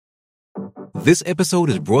This episode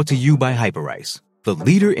is brought to you by Hyperice, the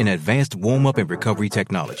leader in advanced warm-up and recovery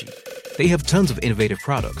technology. They have tons of innovative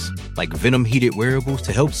products, like Venom-heated wearables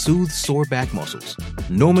to help soothe sore back muscles,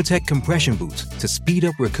 Normatec compression boots to speed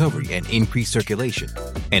up recovery and increase circulation,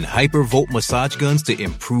 and Hypervolt massage guns to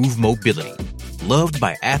improve mobility. Loved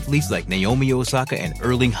by athletes like Naomi Osaka and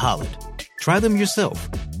Erling Haaland. Try them yourself.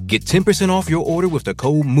 Get 10% off your order with the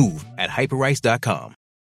code MOVE at Hyperice.com.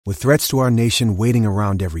 With threats to our nation waiting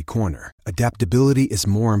around every corner, adaptability is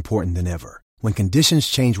more important than ever. When conditions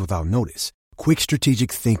change without notice, quick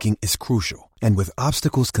strategic thinking is crucial. And with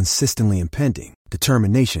obstacles consistently impending,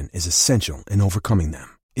 determination is essential in overcoming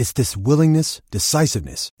them. It's this willingness,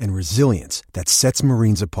 decisiveness, and resilience that sets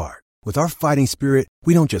Marines apart. With our fighting spirit,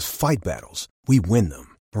 we don't just fight battles, we win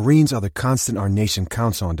them. Marines are the constant our nation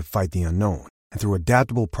counts on to fight the unknown. And through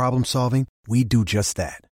adaptable problem solving, we do just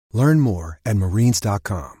that. Learn more at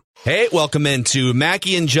Marines.com. Hey, welcome into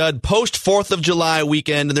Mackey and Judd post 4th of July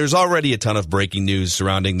weekend. And there's already a ton of breaking news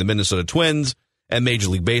surrounding the Minnesota Twins and Major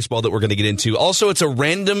League Baseball that we're going to get into. Also, it's a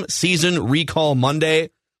random season recall Monday.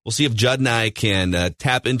 We'll see if Judd and I can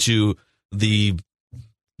tap into the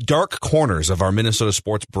dark corners of our Minnesota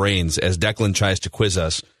sports brains as Declan tries to quiz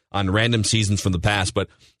us on random seasons from the past. But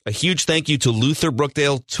a huge thank you to Luther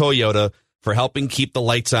Brookdale Toyota for helping keep the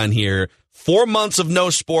lights on here. 4 months of no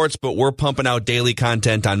sports, but we're pumping out daily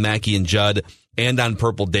content on Mackey and Judd and on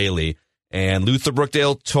Purple Daily. And Luther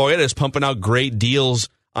Brookdale Toyota is pumping out great deals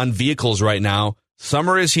on vehicles right now.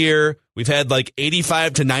 Summer is here. We've had like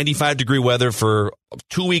 85 to 95 degree weather for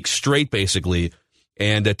 2 weeks straight, basically.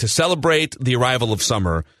 And to celebrate the arrival of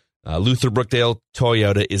summer, Luther Brookdale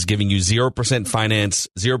Toyota is giving you 0% finance,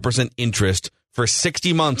 0% interest for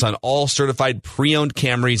 60 months on all certified pre-owned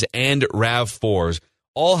Camrys and RAV4s.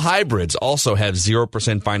 All hybrids also have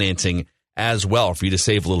 0% financing as well for you to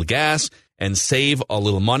save a little gas and save a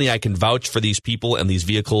little money. I can vouch for these people and these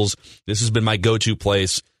vehicles. This has been my go-to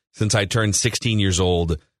place since I turned 16 years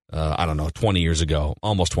old. 20 years ago,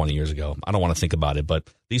 almost 20 years ago. I don't want to think about it, but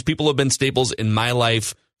these people have been staples in my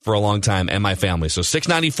life for a long time and my family. So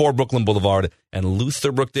 694 Brooklyn Boulevard and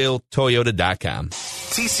LutherBrookdaleToyota.com.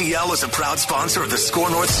 TCL is a proud sponsor of the Score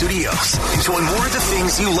North Studios. Enjoy more of the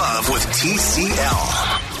things you love with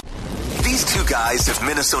TCL. These two guys have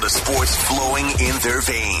Minnesota sports flowing in their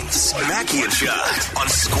veins. Mackey and Judd on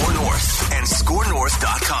Score North and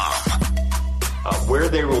ScoreNorth.com. Where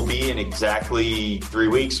they will be in exactly 3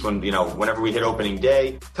 weeks whenever we hit opening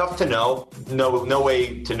day, tough to know. No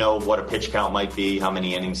way to know what a pitch count might be, how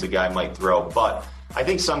many innings the guy might throw. But I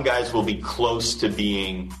think some guys will be close to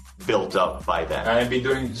being built up by then. I've been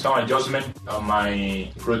doing some adjustment on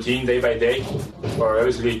my routine day by day for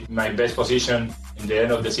obviously my best position in the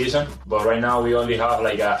end of the season. But right now we only have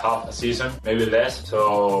like a half a season, maybe less.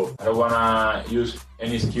 So I don't want to use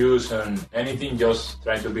any excuse and anything, just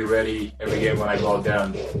trying to be ready every game when I go out there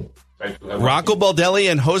and try to have Rocco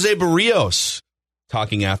Baldelli and Jose Barrios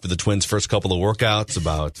talking after the Twins' first couple of workouts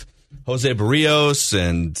about Jose Barrios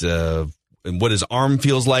and what his arm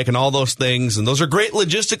feels like and all those things. And those are great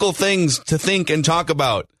logistical things to think and talk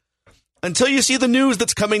about until you see the news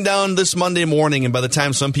that's coming down this Monday morning. And by the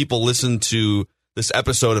time some people listen to this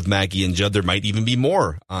episode of Mackey and Judd, there might even be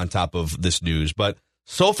more on top of this news. But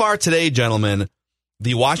so far today, gentlemen,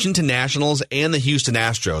 the Washington Nationals and the Houston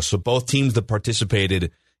Astros, so both teams that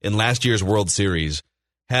participated in last year's World Series,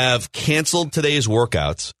 have canceled today's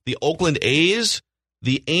workouts. The Oakland A's,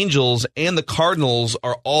 the Angels, and the Cardinals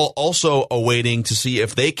are all also awaiting to see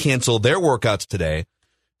if they cancel their workouts today.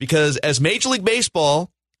 Because as Major League Baseball,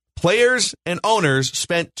 players and owners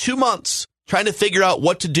spent 2 months trying to figure out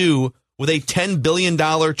what to do with a $10 billion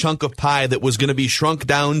chunk of pie that was going to be shrunk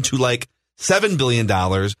down to like $7 billion.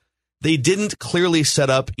 They didn't clearly set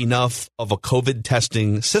up enough of a COVID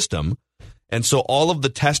testing system. And so all of the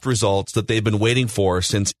test results that they've been waiting for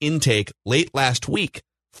since intake late last week,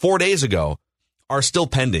 4 days ago, are still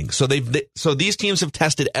pending. So these teams have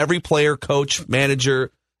tested every player, coach, manager,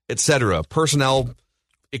 etc., personnel,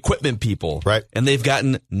 equipment people. Right. And they've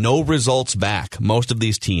gotten no results back, most of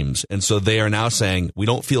these teams. And so they are now saying, we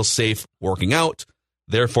don't feel safe working out,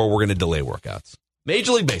 therefore we're going to delay workouts.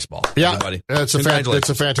 Major League Baseball. Yeah, everybody. It's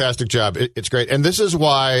a fantastic job. It's great. And this is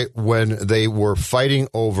why when they were fighting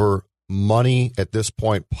over money at this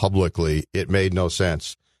point publicly, it made no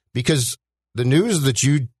sense. Because the news that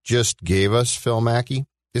you just gave us, Phil Mackey,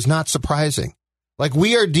 is not surprising. Like,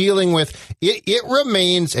 we are dealing with, it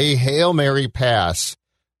remains a Hail Mary pass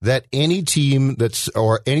that any team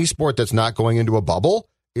or any sport that's not going into a bubble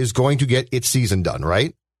is going to get its season done,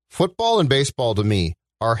 right? Football and baseball, to me,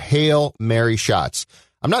 are Hail Mary shots.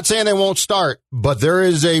 I'm not saying they won't start, but there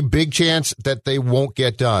is a big chance that they won't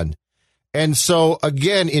get done. And so,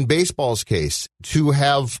 again, in baseball's case, to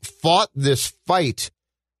have fought this fight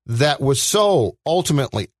that was so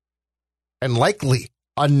ultimately and likely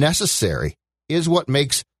unnecessary is what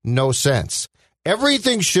makes no sense.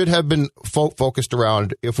 Everything should have been focused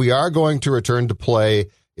around, if we are going to return to play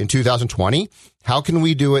in 2020, how can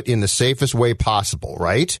we do it in the safest way possible,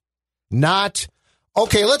 right? Not,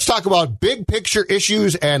 okay, let's talk about big picture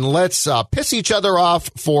issues and let's piss each other off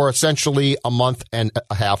for essentially a month and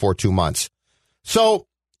a half or 2 months. So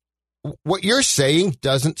what you're saying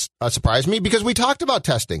doesn't surprise me because we talked about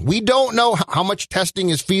testing. We don't know how much testing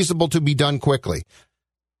is feasible to be done quickly.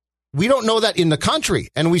 We don't know that in the country,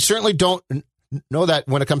 and we certainly don't know that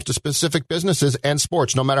when it comes to specific businesses and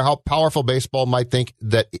sports, no matter how powerful baseball might think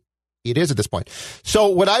that it is at this point. So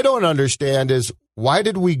what I don't understand is why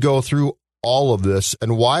did we go through all of this,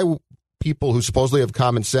 and why people who supposedly have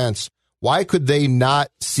common sense, why could they not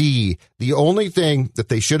see the only thing that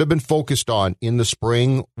they should have been focused on in the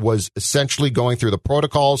spring was essentially going through the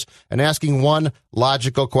protocols and asking one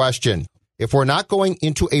logical question. If we're not going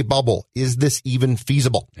into a bubble, is this even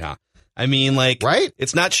feasible? Yeah. I mean, like, right?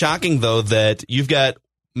 It's not shocking, though, that you've got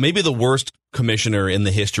maybe the worst commissioner in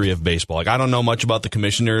the history of baseball. Like, I don't know much about the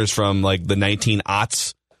commissioners from, like, the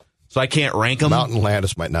 1900s, so I can't rank them. Mountain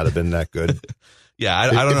Landis might not have been that good. Yeah, I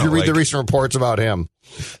don't know. If you read the recent reports about him.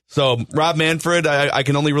 So, Rob Manfred, I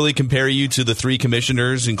can only really compare you to the 3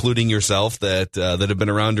 commissioners, including yourself, that have been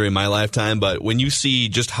around during my lifetime. But when you see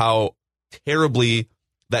just how terribly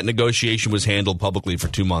that negotiation was handled publicly for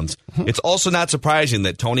 2 months, it's also not surprising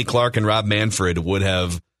that Tony Clark and Rob Manfred would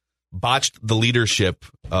have botched the leadership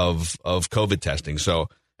of COVID testing. So,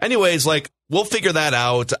 anyways, like, we'll figure that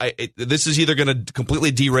out. This is either going to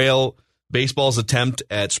completely derail baseball's attempt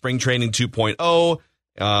at spring training 2.0,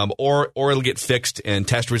 or it'll get fixed and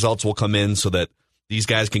test results will come in so that these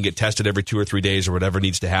guys can get tested every 2 or 3 days or whatever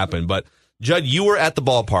needs to happen. But Judd, you were at the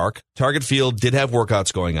ballpark. Target Field did have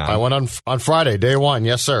workouts going on. I went on Friday, day one.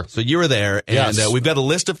 Yes, sir. So you were there, and yes. We've got a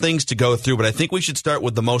list of things to go through, but I think we should start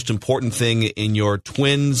with the most important thing in your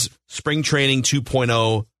Twins Spring Training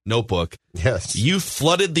 2.0 notebook. Yes. You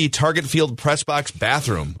flooded the Target Field press box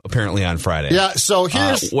bathroom, apparently, on Friday. Yeah, so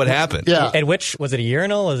here's what happened. Yeah. And which, was it a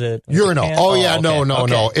urinal? Was it urinal? Okay.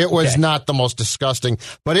 No. It was not the most disgusting,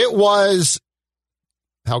 but it was,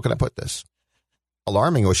 how can I put this?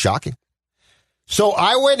 Alarming. It was shocking. So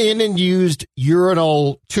I went in and used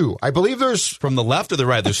urinal 2. I believe there's... From the left or the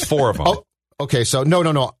right? There's 4 of them. Oh, okay. So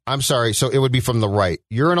no. I'm sorry. So it would be from the right.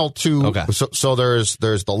 Urinal 2. Okay. So there's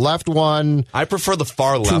the left one. I prefer the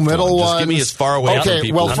far left 2 middle one. ones. Just give me as far away from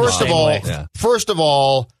people. Well, first of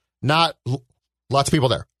all, not lots of people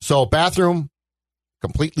there. So bathroom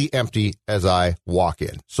completely empty as I walk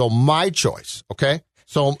in. So my choice. Okay.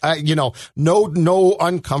 So, no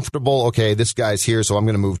uncomfortable, okay, this guy's here, so I'm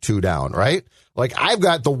going to move 2 down, right? Like, I've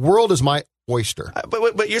got, the world is my oyster.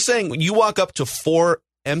 But you're saying you walk up to 4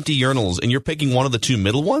 empty urinals and you're picking one of the 2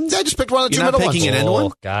 middle ones? Yeah, I just picked one of the you're 2 middle ones. You're not picking an end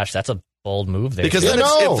one? Oh, gosh, that's a bold move there. Because then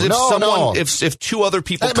if 2 other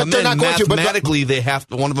people come in, mathematically,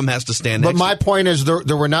 one of them has to stand next to. But my point is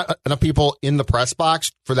there were not enough people in the press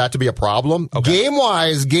box for that to be a problem. Okay.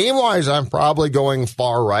 Game-wise, I'm probably going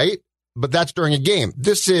far right. But that's during a game.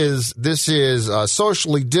 This is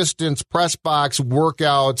socially distanced press box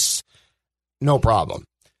workouts, no problem.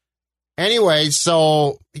 Anyway,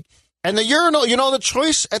 so, and the urinal, the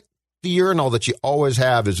choice at the urinal that you always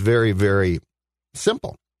have is very, very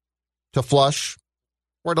simple. To flush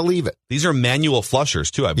or to leave it. These are manual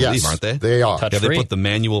flushers too, I believe, yes, aren't they? They are. Yeah, they put the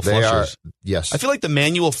manual flushers. Yes. I feel like the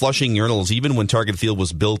manual flushing urinals, even when Target Field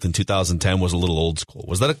was built in 2010, was a little old school.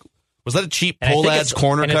 Was that a cheap Polad's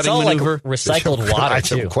corner cutting maneuver? Like recycled water, That's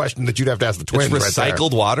too. a question that you'd have to ask the Twins. It's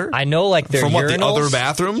recycled water? I know, like, their from urinals the other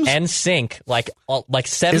bathrooms? and sink, like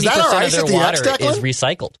 70% of their water is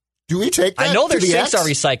recycled. Do we take that? I know their to the sinks X? are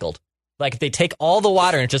recycled. Like, they take all the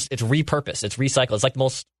water and it's repurposed. It's recycled. It's like the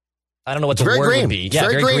most, I don't know what the word would be. Yeah,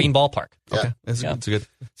 very green ballpark. Okay, that's good.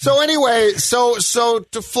 So anyway, so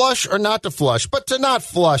to flush or not to flush, but to not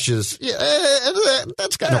flush is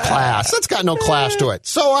that's got no class. That's got no class to it.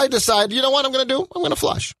 So I decide, you know what I'm going to do? I'm going to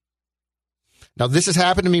flush. Now this has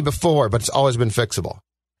happened to me before, but it's always been fixable.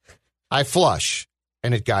 I flush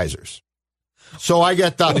and it geysers. So I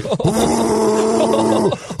get the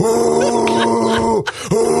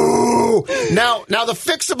now the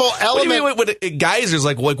fixable element. Wait, geysers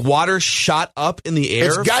like water shot up in the air.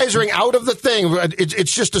 It's geysering out of the thing.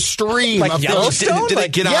 It's just a stream like of Yellowstone. Did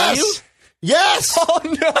it get on you? Yes. Oh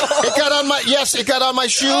no! It got on my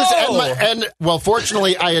shoes and well,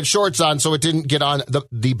 fortunately I had shorts on, so it didn't get on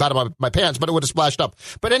the bottom of my pants, but it would have splashed up.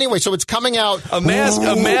 But anyway, so it's coming out. A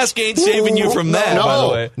mask ain't saving you from that, by the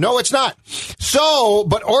way. No, it's not. So,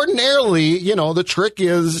 but ordinarily, the trick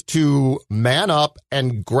is to man up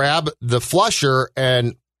and grab the flusher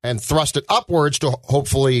and thrust it upwards to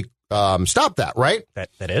hopefully stop that, right?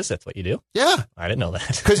 That's what you do? Yeah. I didn't know that.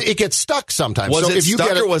 Because it gets stuck sometimes. Was so it if you stuck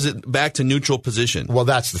get or was it back to neutral position? Well,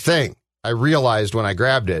 that's the thing. I realized when I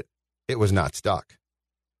grabbed it, it was not stuck.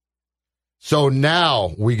 So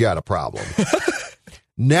now we got a problem.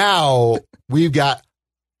 Now we've got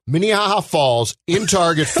Minnehaha Falls in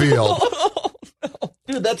Target Field.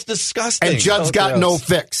 Dude, that's disgusting. And Judd's got no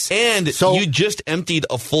fix. And so you just emptied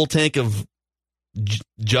a full tank of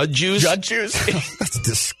Judd juice? Judd juice? That's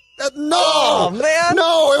disgusting. No. Oh, man.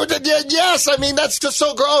 No. Yes. I mean, that's just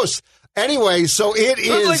so gross. Anyway, so it is.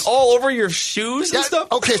 It's like all over your shoes and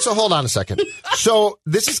stuff? Okay, so hold on a second. So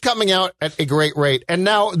this is coming out at a great rate. And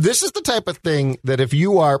now this is the type of thing that if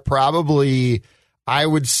you are probably, I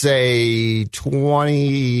would say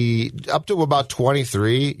 20, up to about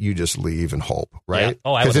 23, you just leave and hope, right? Yeah.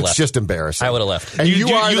 Oh, I would have Because it's left. just embarrassing. I would have left. And you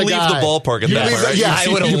leave the ballpark at that point, right? Yeah, I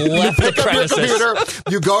would have left you pick the up your premises. computer,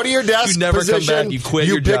 you go to your desk You never come position, back, you quit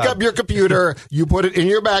you your pick job. up your computer, you put it in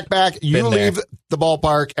your backpack, you Been there. leave the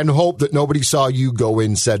ballpark and hope that nobody saw you go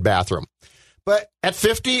in said bathroom. But at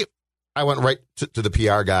 50, I went right to the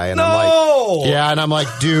PR guy and I'm like,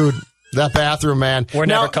 dude, that bathroom, man. We're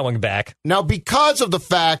never coming back. Now, because of the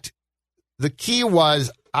fact, the key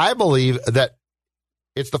was, I believe that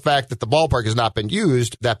it's the fact that the ballpark has not been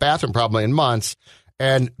used, that bathroom probably in months,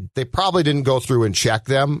 and they probably didn't go through and check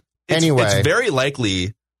them. Anyway. It's very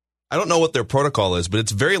likely, I don't know what their protocol is, but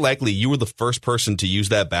it's very likely you were the first person to use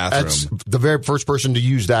that bathroom. That's the very first person to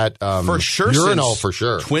use that for sure, urinal, for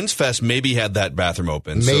sure. Twins Fest maybe had that bathroom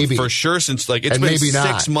open. Maybe. So for sure, since it's And been maybe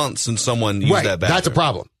 6 months since someone used that bathroom. That's a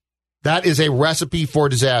problem. That is a recipe for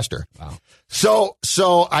disaster. Wow. So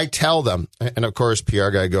I tell them, and of course, PR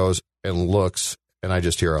guy goes and looks, and I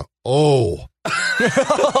just hear a, oh.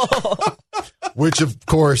 Which, of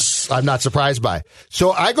course, I'm not surprised by.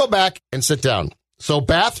 So I go back and sit down. So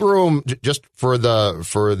bathroom, just for the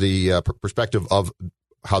perspective of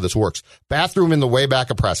how this works. Bathroom in the way back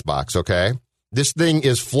of press box, okay? This thing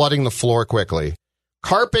is flooding the floor quickly.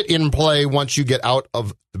 Carpet in play once you get out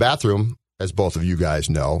of the bathroom, as both of you guys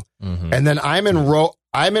know. Mm-hmm. And then I'm in row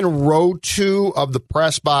 2 of the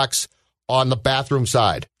press box on the bathroom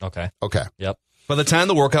side. Okay. Yep. By the time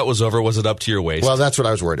the workout was over, was it up to your waist? Well, that's what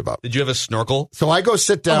I was worried about. Did you have a snorkel? So I go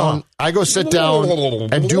sit down. I go sit down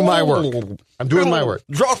and do my work. I'm doing my work.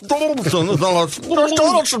 Josh Donaldson. Judd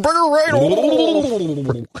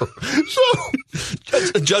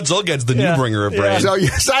Zulgad's the new bringer of brain. So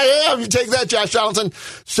yes, I am. You take that, Josh Donaldson.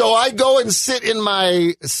 So I go and sit in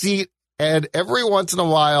my seat, and every once in a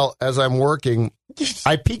while, as I'm working,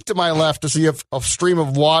 I peek to my left to see if a stream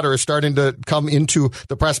of water is starting to come into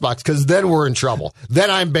the press box, because then we're in trouble.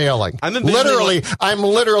 Then I'm bailing. I'm not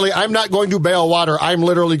going to bail water. I'm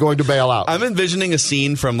literally going to bail out. I'm envisioning a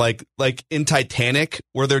scene from like in Titanic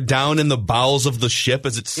where they're down in the bowels of the ship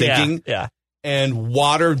as it's sinking. Yeah. And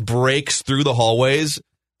water breaks through the hallways.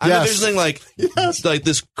 I'm envisioning like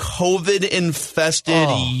this COVID-infested,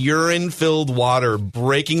 urine-filled water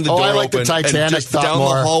breaking the door I like open the Titanic and just down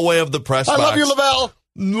more. the hallway of the press box. I love you, Lavelle.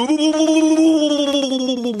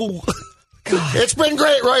 It's been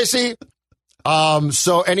great, Royce.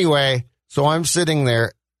 So anyway, so I'm sitting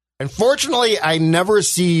there, and fortunately, I never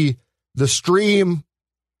see the stream,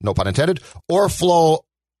 no pun intended, or flow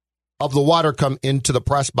of the water come into the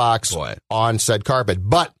press box on said carpet.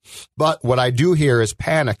 But what I do hear is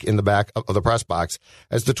panic in the back of the press box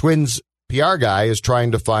as the Twins PR guy is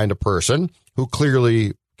trying to find a person who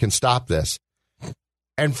clearly can stop this.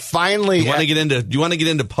 And finally, you want to get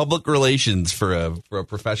into public relations for a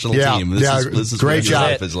professional team. This is great what job.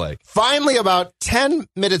 life is like. Finally, about 10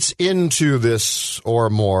 minutes into this or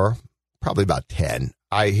more, probably about 10,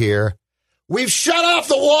 I hear, "We've shut off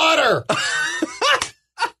the water."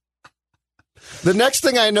 The next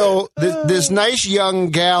thing I know, this nice young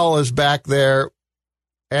gal is back there,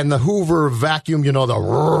 and the Hoover vacuum, the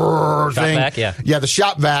shop thing. Vac, yeah. Yeah, the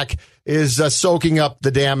shop vac is soaking up the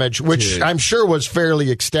damage, which I'm sure was fairly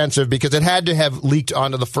extensive because it had to have leaked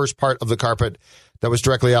onto the first part of the carpet that was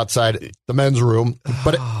directly outside the men's room.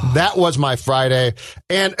 But that was my Friday.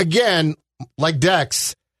 And again, like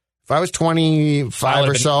Dex, if I was 25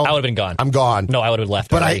 or so, I would have been gone. I'm gone. No, I would have left.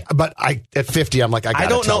 But already. I at 50, I'm like, I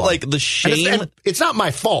don't know, him. like the shame. And it's not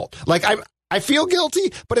my fault. Like I feel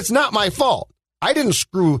guilty, but it's not my fault. I didn't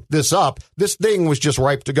screw this up. This thing was just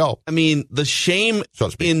ripe to go. I mean, the shame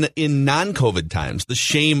in non-COVID times, the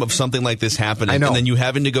shame of something like this happening, and then you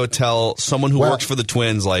having to go tell someone who works for the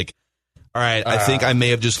Twins, like, all right, I think I may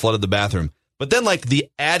have just flooded the bathroom. But then, like, the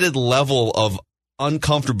added level of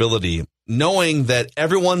uncomfortability, knowing that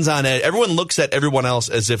everyone's on it, everyone looks at everyone else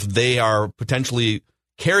as if they are potentially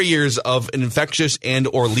carriers of an infectious and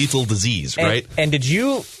or lethal disease, right? And did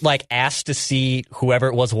you like ask to see whoever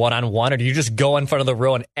it was one-on-one, or did you just go in front of the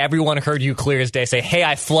row and everyone heard you clear as day say, hey,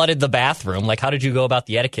 I flooded the bathroom? Like, how did you go about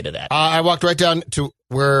the etiquette of that? I walked right down to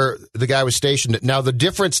where the guy was stationed. Now, the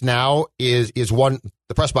difference now is one,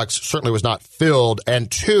 the press box certainly was not filled,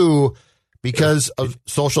 and two, because of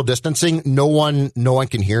social distancing, no one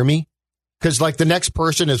can hear me, because like the next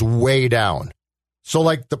person is way down. So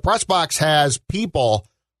like the press box has people,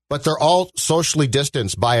 but they're all socially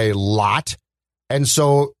distanced by a lot. And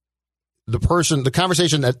so the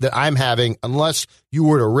conversation that I'm having, unless you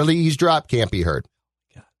were to really eavesdrop, can't be heard.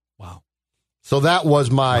 Wow. So that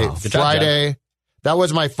was my Friday. That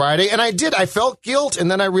was my Friday. And I felt guilt.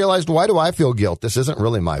 And then I realized, why do I feel guilt? This isn't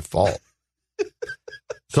really my fault.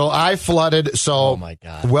 So I flooded. So oh my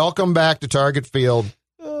God. Welcome back to Target Field.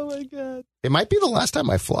 Oh my God. It might be the last time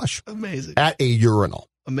I flush. Amazing. At a urinal.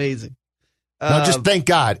 Amazing. Now, just thank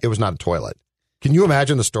God it was not a toilet. Can you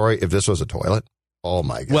imagine the story if this was a toilet? Oh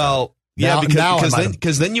my God. Well, yeah,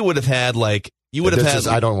 because then you would have had like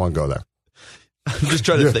I don't want to go there. I'm just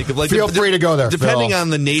trying to think of like. Feel free to go there. Depending Phil.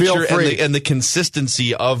 on the nature and the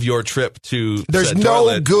consistency of your trip to. There's no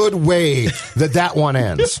toilet. Good way that one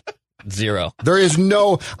ends. Zero. There is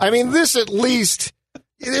no. I mean, this at least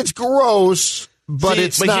it's gross. But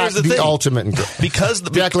it's not the ultimate. Because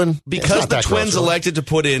the Twins elected to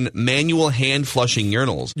put in manual hand flushing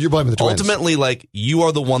urinals. You're blaming the Twins. Ultimately, like, you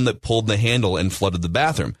are the one that pulled the handle and flooded the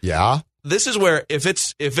bathroom. Yeah. This is where if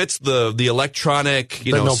it's the electronic,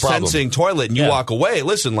 sensing toilet and you walk away,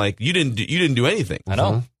 listen, like you didn't do anything. I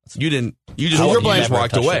know. You just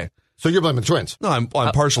walked away. So you're blaming the Twins. No, I'm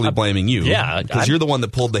partially blaming you. Yeah. Because you're the one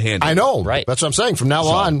that pulled the handle. I know. Right. That's what I'm saying. From now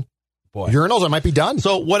on. Boy. Urinals, I might be done.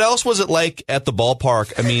 So what else was it like at the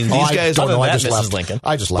ballpark? I mean, these guys... I just left. Lincoln.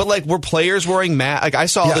 I just left. But, like, were players wearing masks? Like, I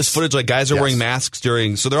saw this footage, like, guys are wearing masks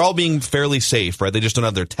during... So they're all being fairly safe, right? They just don't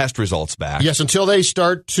have their test results back. Yes, until they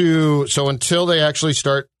actually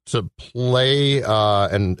start to play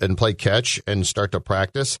and play catch and start to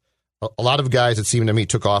practice. A lot of guys, it seemed to me,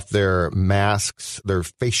 took off their masks, their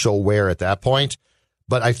facial wear at that point.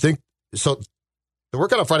 But I think... So the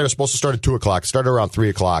workout on Friday was supposed to start at 2 o'clock. Started around 3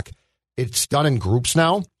 o'clock. It's done in groups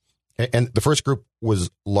now, and the first group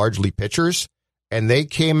was largely pitchers, and they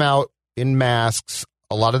came out in masks.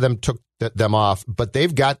 A lot of them took them off, but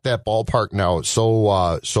they've got that ballpark now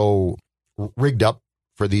so rigged up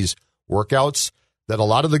for these workouts that a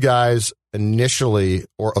lot of the guys initially,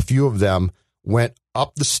 or a few of them, went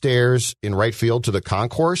up the stairs in right field to the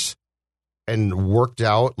concourse and worked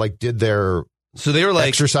out, like did their... So they were like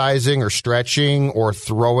exercising or stretching or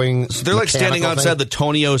throwing. So they're like standing outside the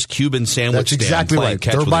Tonio's Cuban sandwich stand. That's exactly right.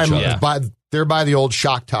 They're by the old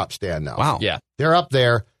shock top stand now. Wow. Yeah. They're up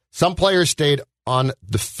there. Some players stayed on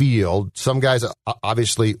the field. Some guys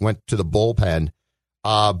obviously went to the bullpen.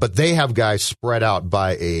 But they have guys spread out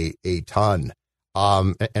by a ton.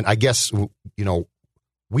 And I guess,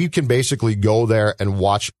 we can basically go there and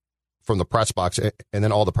watch from the press box, and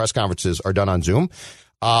then all the press conferences are done on Zoom.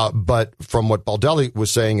 But from what Baldelli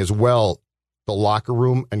was saying as well, the locker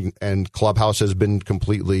room and clubhouse has been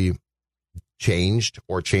completely changed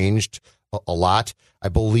a lot. I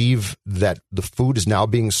believe that the food is now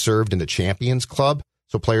being served in the Champions Club.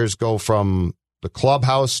 So players go from the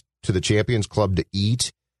clubhouse to the Champions Club to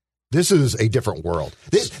eat. This is a different world.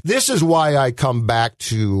 This is why I come back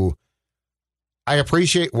to, I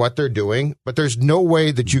appreciate what they're doing, but there's no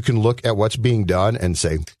way that you can look at what's being done and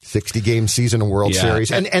say 60-game season and World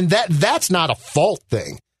Series. And that's not a fault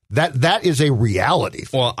thing. That is a reality.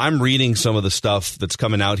 Well, I'm reading some of the stuff that's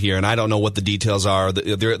coming out here, and I don't know what the details are.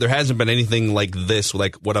 There hasn't been anything like this,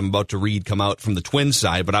 like what I'm about to read, come out from the Twins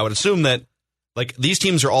side, but I would assume that like these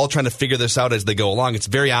teams are all trying to figure this out as they go along. It's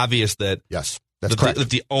very obvious that that's correct. That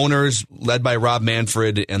the owners led by Rob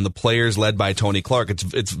Manfred and the players led by Tony Clark,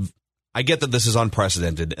 it's I get that this is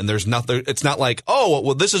unprecedented, and there's nothing. It's not like, oh,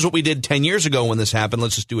 well, this is what we did 10 years ago when this happened.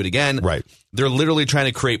 Let's just do it again. Right. They're literally trying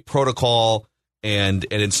to create protocol and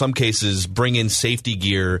in some cases bring in safety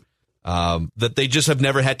gear that they just have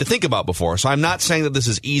never had to think about before. So I'm not saying that this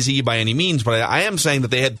is easy by any means, but I am saying that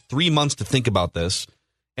they had 3 months to think about this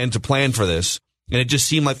and to plan for this, and it just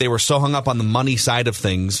seemed like they were so hung up on the money side of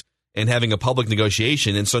things and having a public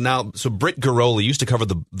negotiation. And so Britt Garoli used to cover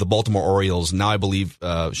the Baltimore Orioles. Now I believe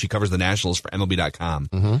she covers the Nationals for MLB.com.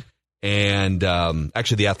 Mm-hmm. And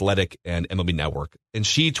actually The Athletic and MLB Network. And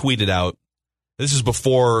she tweeted out, this is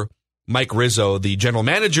before Mike Rizzo, the general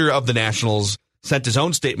manager of the Nationals, sent his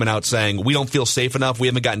own statement out saying, we don't feel safe enough. We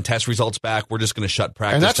haven't gotten test results back. We're just going to shut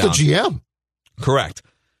practice down. And that's the GM. Correct.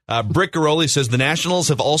 Britt Garoli says the Nationals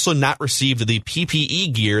have also not received the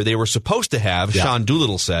PPE gear they were supposed to have, Yeah. Sean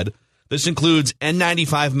Doolittle said. This includes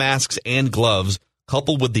N95 masks and gloves.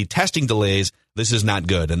 Coupled with the testing delays, this is not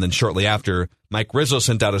good. And then shortly after, Mike Rizzo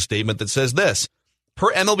sent out a statement that says this.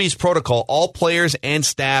 Per MLB's protocol, all players and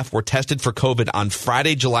staff were tested for COVID on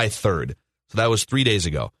Friday, July 3rd. So that was 3 days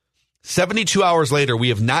ago. 72 hours later, we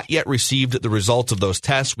have not yet received the results of those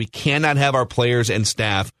tests. We cannot have our players and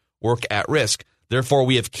staff work at risk. Therefore,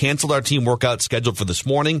 we have canceled our team workout scheduled for this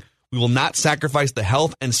morning. We will not sacrifice the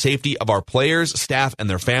health and safety of our players, staff, and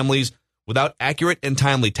their families. Without accurate and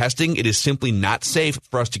timely testing, it is simply not safe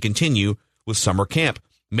for us to continue with summer camp.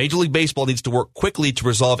 Major League Baseball needs to work quickly to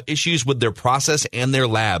resolve issues with their process and their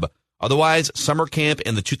lab. Otherwise, summer camp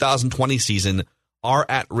and the 2020 season are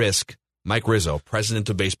at risk. Mike Rizzo, president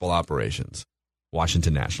of baseball operations,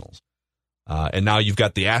 Washington Nationals. And now you've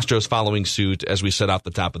got the Astros following suit, as we said off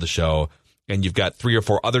the top of the show. And you've got 3 or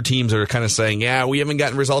 4 other teams that are kind of saying, yeah, we haven't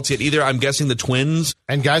gotten results yet either. I'm guessing the Twins.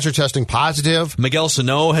 And guys are testing positive. Miguel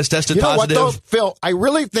Sano has tested positive. What, though, Phil, I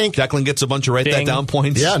really think... Declan gets a bunch of write-that-down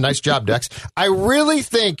points. Yeah, nice job, Dex. I really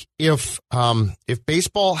think if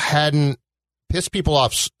baseball hadn't pissed people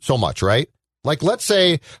off so much, right? Like, let's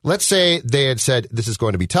say they had said, this is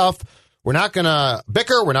going to be tough. We're not going to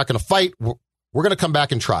bicker. We're not going to fight. We're going to come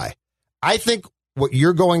back and try. I think what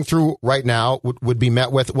you're going through right now would be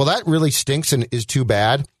met with, well, that really stinks and is too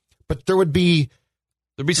bad. But there'd be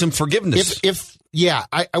some forgiveness.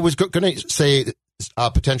 I was going to say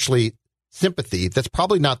potentially sympathy. That's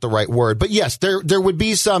probably not the right word. But yes, there would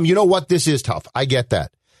be some, you know what, this is tough. I get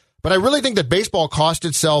that. But I really think that baseball cost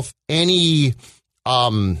itself any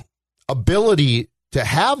ability to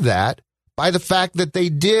have that by the fact that they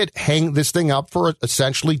did hang this thing up for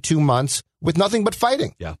essentially 2 months with nothing but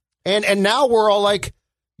fighting. Yeah. And now we're all like,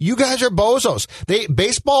 you guys are bozos.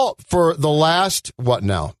 Baseball for the last,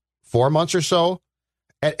 4 months or so,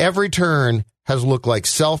 at every turn has looked like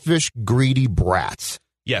selfish, greedy brats.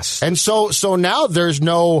 Yes. And so now there's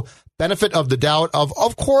no benefit of the doubt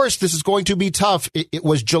of course, this is going to be tough. It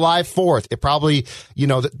was July 4th. It probably,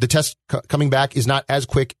 the test coming back is not as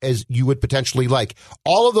quick as you would potentially like.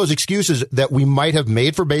 All of those excuses that we might have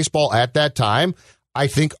made for baseball at that time, I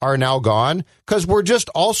think are now gone because we're just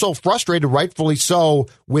also frustrated, rightfully so,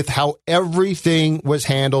 with how everything was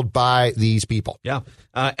handled by these people. Yeah.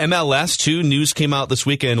 MLS, too, news came out this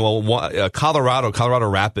weekend. Well, Colorado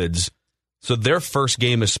Rapids. So their first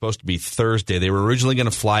game is supposed to be Thursday. They were originally going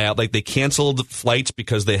to fly out. Like, they canceled flights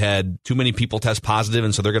because they had too many people test positive,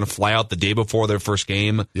 and so they're going to fly out the day before their first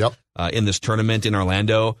game in this tournament in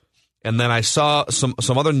Orlando. And then I saw some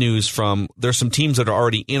other news from, there's some teams that are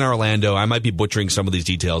already in Orlando. I might be butchering some of these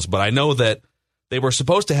details, but I know that they were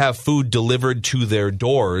supposed to have food delivered to their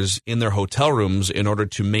doors in their hotel rooms in order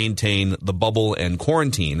to maintain the bubble and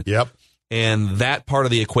quarantine. Yep. And that part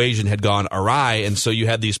of the equation had gone awry. And so you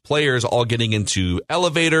had these players all getting into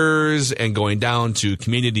elevators and going down to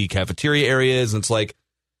community cafeteria areas. And it's like,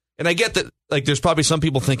 and I get that, like, there's probably some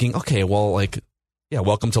people thinking, okay, well, like, yeah,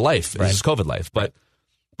 welcome to life. This is COVID life. But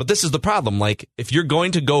this is the problem. Like, if you're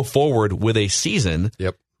going to go forward with a season,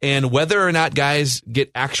 and whether or not guys get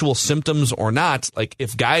actual symptoms or not, like,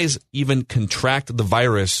 if guys even contract the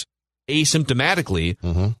virus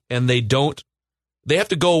asymptomatically and they have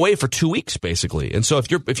to go away for 2 weeks, basically. And so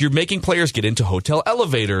if you're making players get into hotel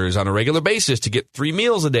elevators on a regular basis to get 3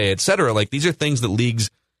 meals a day, et cetera, like, these are things that leagues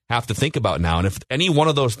have to think about now. And if any one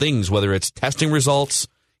of those things, whether it's testing results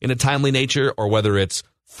in a timely nature or whether it's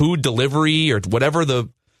food delivery or whatever the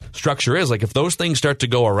structure is, like, if those things start to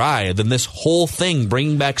go awry, then this whole thing,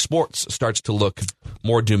 bringing back sports, starts to look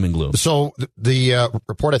more doom and gloom. So the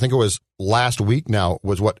report, I think it was last week now,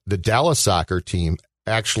 was what the Dallas soccer team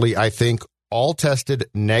actually, I think, all tested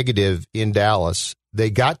negative in Dallas. They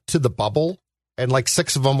got to the bubble, and like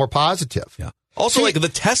 6 of them were positive. Yeah. Also, like, the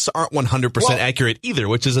tests aren't 100% accurate either,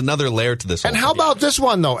 which is another layer to this. And how about this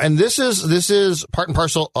one, though? And this is part and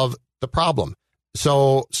parcel of the problem.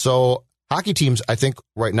 So hockey teams, I think,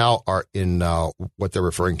 right now are in what they're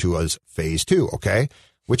referring to as phase 2, okay?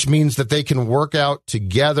 Which means that they can work out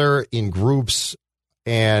together in groups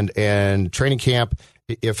and training camp.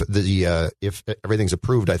 If everything's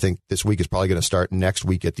approved, I think this week is probably going to start next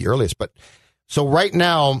week at the earliest. But so right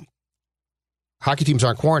now, hockey teams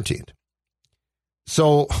aren't quarantined.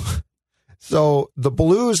 So the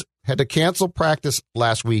Blues had to cancel practice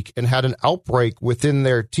last week and had an outbreak within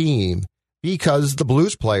their team because the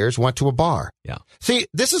Blues players went to a bar. Yeah. See,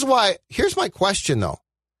 this is why, here's my question, though.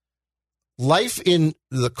 Life in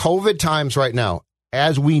the COVID times right now,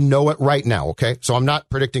 as we know it right now, okay? So I'm not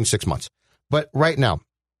predicting 6 months. But right now,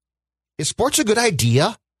 is sports a good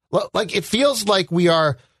idea? Like, it feels like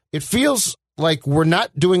we're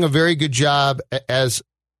not doing a very good job as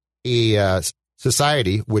a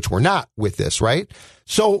society, which we're not with this, right?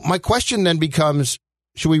 So my question then becomes,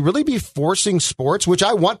 should we really be forcing sports, which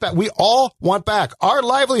I want back? We all want back. Our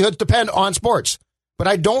livelihoods depend on sports. But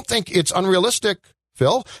I don't think it's unrealistic,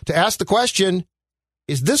 Phil, to ask the question,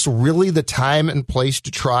 is this really the time and place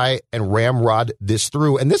to try and ramrod this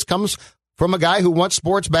through? And this comes from a guy who wants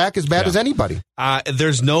sports back as bad as anybody.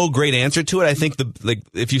 There's no great answer to it. I think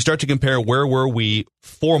if you start to compare where were we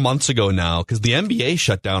 4 months ago now, because the NBA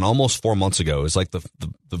shut down almost 4 months ago. It was like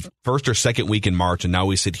the first or second week in March, and now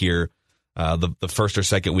we sit here the first or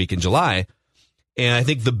second week in July. And I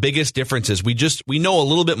think the biggest difference is we know a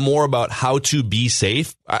little bit more about how to be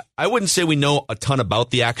safe. I wouldn't say we know a ton about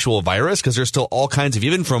the actual virus, because there's still all kinds of,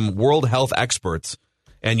 even from World Health experts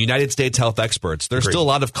and United States health experts, there's still a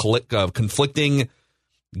lot of conflicting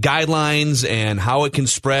guidelines and how it can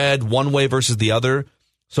spread one way versus the other.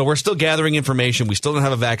 So we're still gathering information. We still don't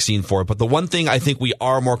have a vaccine for it. But the one thing I think we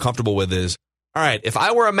are more comfortable with is, all right, if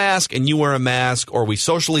I wear a mask and you wear a mask, or we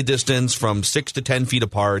socially distance from 6 to 10 feet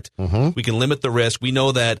apart, we can limit the risk. We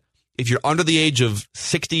know that if you're under the age of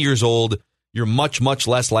 60 years old, you're much, much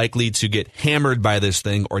less likely to get hammered by this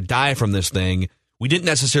thing or die from this thing. We didn't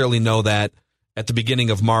necessarily know that at the beginning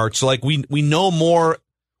of March. So like we know more,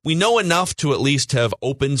 we know enough to at least have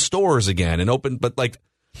open stores again and open,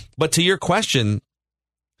 but to your question,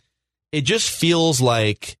 it just feels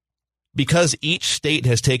like, because each state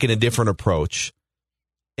has taken a different approach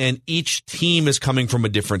and each team is coming from a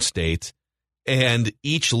different state and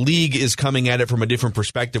each league is coming at it from a different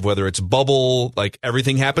perspective, whether it's bubble, like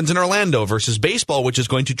everything happens in Orlando, versus baseball, which is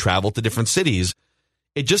going to travel to different cities.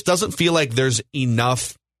 It just doesn't feel like there's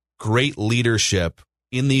enough great leadership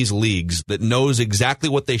in these leagues that knows exactly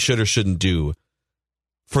what they should or shouldn't do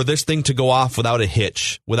for this thing to go off without a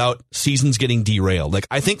hitch, without seasons getting derailed. Like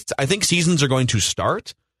I think seasons are going to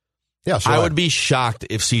start. Yeah, sure. I would be shocked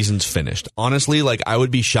if season's finished. Honestly, I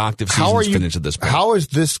would be shocked if season's finished at this point. How is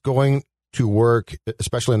this going to work,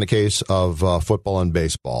 especially in the case of football and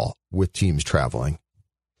baseball with teams traveling?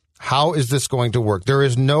 How is this going to work? There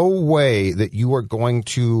is no way that you are going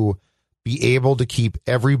to be able to keep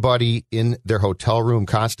everybody in their hotel room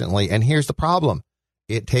constantly. And here's the problem.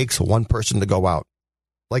 It takes one person to go out.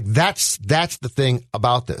 Like that's the thing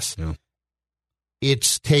about this. Yeah.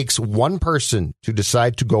 It takes one person to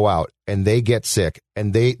decide to go out and they get sick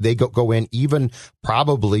and they go in, even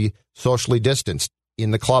probably socially distanced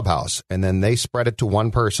in the clubhouse, and then they spread it to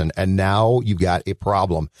one person, and now you got a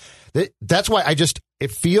problem. That's why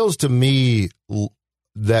it feels to me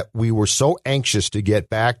that we were so anxious to get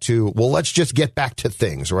back to, well, let's just get back to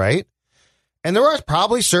things, right? And there are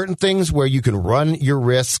probably certain things where you can run your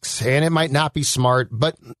risks and it might not be smart,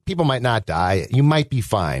 but people might not die. You might be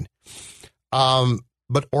fine.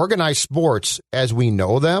 But organized sports, as we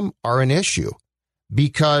know them, are an issue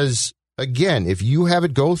because, again, if you have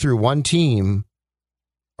it go through one team,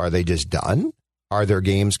 are they just done? Are their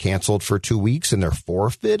games canceled for 2 weeks and they're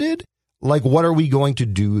forfeited? Like, what are we going to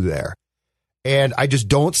do there? And I just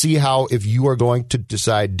don't see how, if you are going to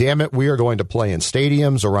decide, damn it, we are going to play in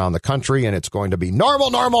stadiums around the country and it's going to be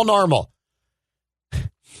normal.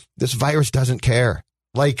 This virus doesn't care.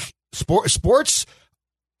 Like, sports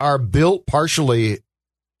are built partially,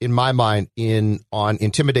 in my mind, on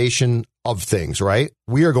intimidation of things, right?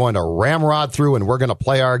 We are going to ramrod through and we're going to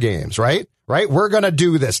play our games, right? Right? We're going to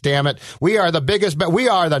do this, damn it. We are the biggest, we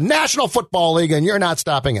are the National Football League and you're not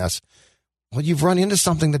stopping us. Well, you've run into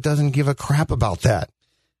something that doesn't give a crap about that.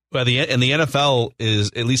 Well, the NFL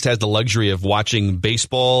at least has the luxury of watching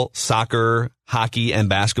baseball, soccer, hockey, and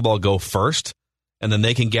basketball go first, and then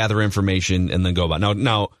they can gather information and then go about.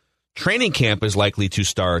 Now, training camp is likely to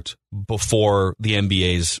start before the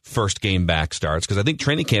NBA's first game back starts, because I think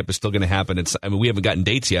training camp is still going to happen. We haven't gotten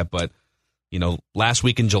dates yet, but last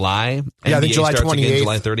week in July, NBA I think July 28th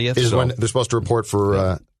July 30th is when they're supposed to report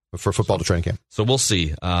for football to training camp. So we'll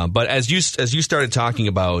see. But as you started talking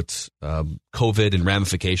about COVID and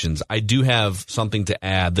ramifications, I do have something to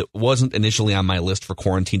add that wasn't initially on my list for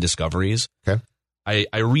quarantine discoveries. Okay.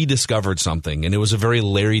 I rediscovered something, and it was a very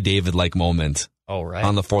Larry David-like moment. Oh, right.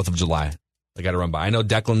 On the 4th of July. I got to run by. I know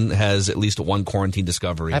Declan has at least one quarantine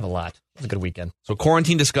discovery. I have a lot. It was a good weekend. So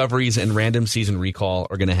quarantine discoveries and random season recall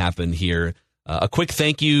are going to happen here. A quick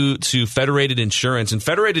thank you to Federated Insurance and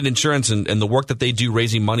the work that they do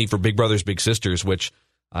raising money for Big Brothers Big Sisters, which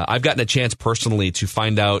I've gotten a chance personally to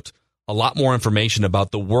find out a lot more information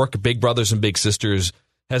about the work Big Brothers and Big Sisters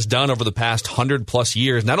has done over the past 100+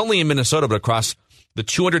 years, not only in Minnesota, but across the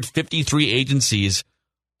 253 agencies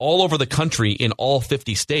all over the country in all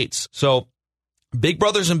 50 states. So Big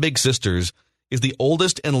Brothers and Big Sisters is the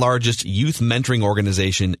oldest and largest youth mentoring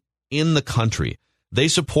organization in the country. They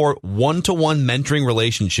support one-to-one mentoring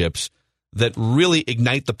relationships that really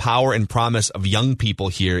ignite the power and promise of young people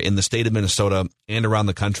here in the state of Minnesota and around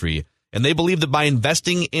the country. And they believe that by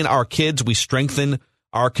investing in our kids, we strengthen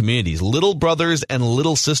our communities. Little brothers and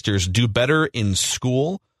little sisters do better in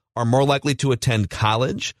school, are more likely to attend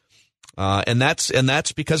college. And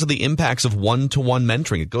that's because of the impacts of one-to-one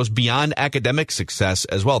mentoring. It goes beyond academic success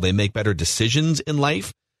as well. They make better decisions in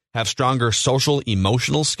life, have stronger social,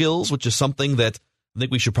 emotional skills, which is something that I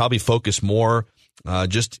think we should probably focus more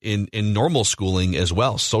just in normal schooling as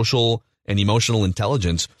well. Social and emotional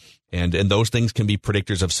intelligence, and those things can be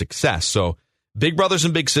predictors of success. So Big Brothers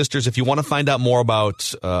and Big Sisters, if you want to find out more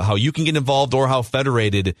about how you can get involved or how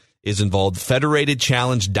Federated is involved,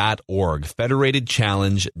 federatedchallenge.org,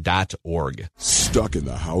 federatedchallenge.org. Stuck in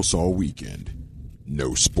the house all weekend.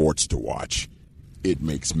 No sports to watch. It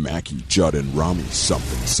makes Mackie, Judd, and Rami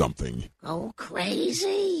something. Oh,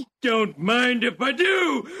 crazy? Don't mind if I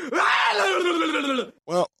do.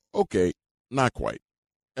 Well, okay, not quite.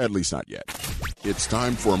 At least not yet. It's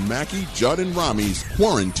time for Mackie, Judd, and Rami's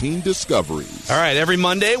Quarantine Discoveries. All right, every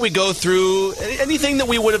Monday we go through anything that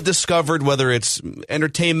we would have discovered, whether it's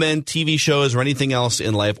entertainment, TV shows, or anything else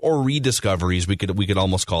in life, or rediscoveries. We could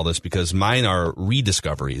almost call this, because mine are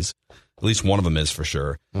rediscoveries. At least one of them is for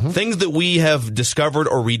sure. Mm-hmm. Things that we have discovered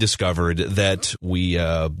or rediscovered that we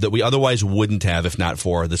otherwise wouldn't have if not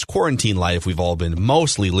for this quarantine life we've all been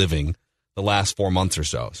mostly living the last 4 months or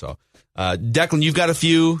so. So, Declan, you've got a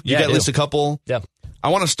few. You got at least a couple. Yeah. I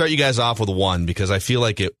want to start you guys off with one because I feel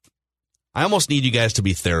like I almost need you guys to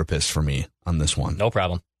be therapists for me on this one. No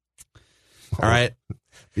problem. All right.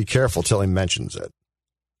 Be careful till he mentions it.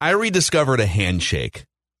 I rediscovered a handshake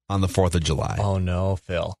on the 4th of July. Oh, no,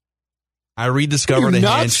 Phil. I rediscovered a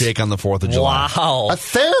handshake on the 4th of July. Wow. A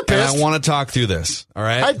therapist? And I want to talk through this, all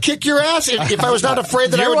right? I'd kick your ass if I was not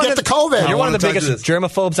afraid that I would get the COVID. You're one of the biggest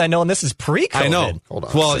germaphobes I know, and this is pre-COVID. I know. Hold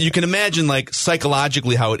on. Well, you can imagine, like,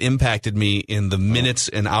 psychologically how it impacted me in the minutes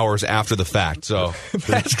and hours after the fact. So,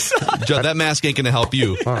 Judd, that mask ain't going to help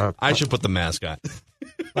you. I should put the mask on.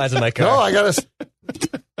 Mine's in my car. No, I got to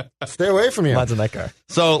stay away from you. Mine's in my car.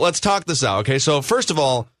 So, let's talk this out, okay? So, first of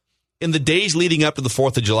all, in the days leading up to the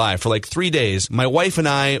 4th of July, for like 3 days, my wife and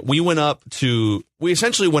I, we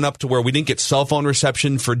essentially went up to where we didn't get cell phone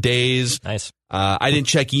reception for days. Nice. I didn't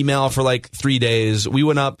check email for like 3 days. We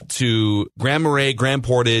went up to Grand Marais, Grand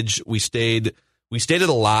Portage. We stayed at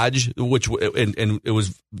a lodge, and it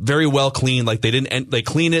was very well cleaned. Like they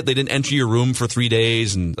clean it. They didn't enter your room for 3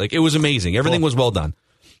 days, and like it was amazing. Everything was well done.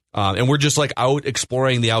 And we're just like out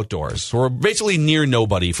exploring the outdoors. So we're basically near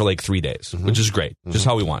nobody for like 3 days, which is great. Just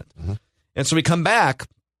how we want it. Mm-hmm. And so we come back,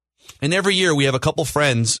 and every year we have a couple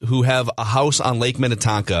friends who have a house on Lake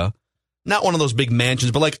Minnetonka. Not one of those big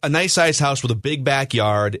mansions, but like a nice sized house with a big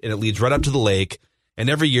backyard, and it leads right up to the lake. And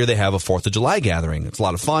every year they have a 4th of July gathering. It's a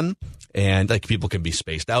lot of fun, and like people can be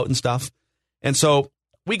spaced out and stuff. And so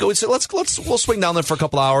we go, so we'll swing down there for a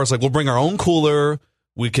couple hours. Like we'll bring our own cooler.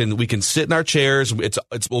 We can sit in our chairs.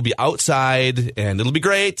 We'll be outside, and it'll be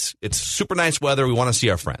great. It's super nice weather. We want to see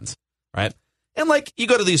our friends, right? And like you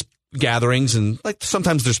go to these gatherings, and like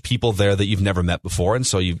sometimes there's people there that you've never met before, and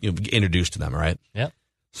so you get introduced to them, right? Yeah.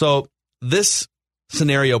 So this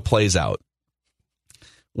scenario plays out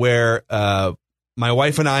where my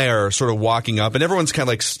wife and I are sort of walking up, and everyone's kind of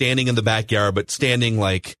like standing in the backyard, but standing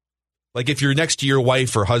like if you're next to your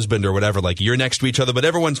wife or husband or whatever, like you're next to each other, but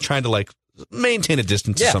everyone's trying to like maintain a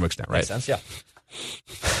distance to some extent, right? Makes sense, yeah.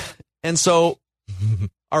 And so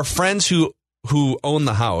our friends who own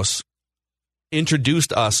the house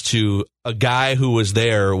introduced us to a guy who was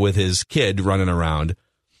there with his kid running around.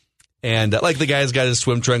 And like the guy's got his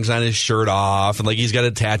swim trunks on, his shirt off, and like he's got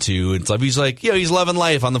a tattoo and stuff. He's like, he's loving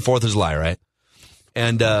life on the 4th of July, right?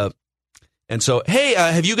 And so, hey,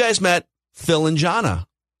 have you guys met Phil and Jonna?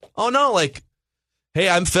 Oh no, like, hey,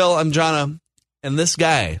 I'm Phil, I'm Jonna. And this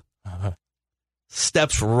guy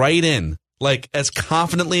steps right in, like as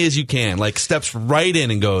confidently as you can, like steps right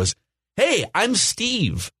in and goes, hey, I'm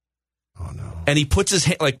Steve. Oh no. And he puts his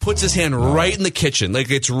hand right in the kitchen.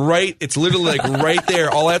 Like it's literally like right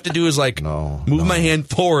there. All I have to do is like move my hand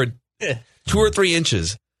forward 2 or 3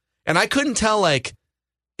 inches. And I couldn't tell, like,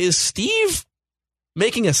 is Steve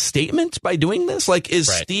making a statement by doing this? Like, is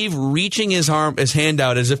Steve reaching his hand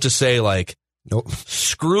out as if to say, like, nope,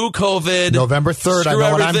 screw COVID, November 3rd, I know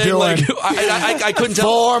everything. what I'm doing. Like, I couldn't tell.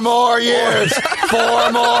 4 more years.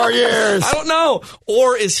 4 more years. I don't know.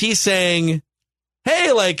 Or is he saying,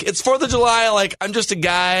 hey, like, it's 4th of July, like, I'm just a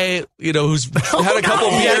guy, who's had a couple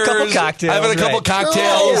beers. Had a couple cocktails. I've had a couple cocktails.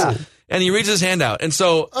 Oh, yeah. And he reaches his hand out. And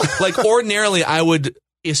so, like, ordinarily, I would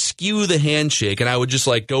eschew the handshake and I would just,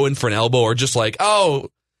 like, go in for an elbow or just, like, oh.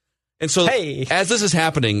 And so, as this is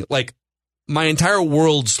happening, like, my entire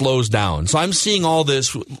world slows down. So I'm seeing all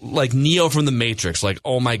this, like, Neo from the Matrix, like,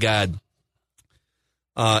 oh, my God.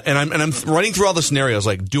 And I'm running through all the scenarios.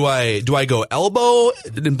 Like, do I go elbow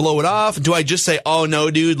and blow it off? Do I just say, oh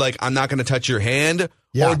no, dude, like I'm not going to touch your hand?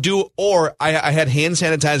 Yeah. Or I had hand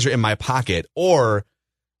sanitizer in my pocket. Or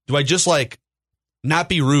do I just like not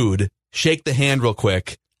be rude, shake the hand real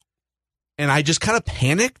quick? And I just kind of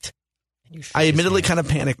panicked. I admittedly kind of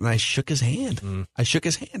panicked and I shook his hand. I shook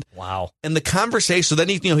his hand. Wow. And the conversation. So then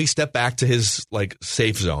he stepped back to his like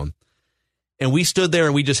safe zone. And we stood there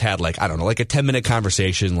and we just had like, I don't know, like a 10-minute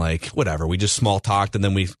conversation, like whatever. We just small talked and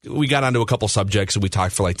then we got onto a couple subjects and we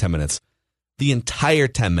talked for like 10 minutes. The entire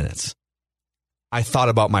 10 minutes, I thought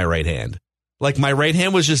about my right hand. Like my right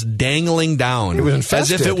hand was just dangling down. It was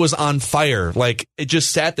infested. As if it was on fire. Like it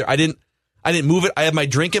just sat there. I didn't move it. I had my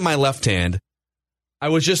drink in my left hand. I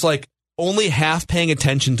was just like only half paying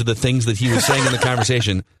attention to the things that he was saying in the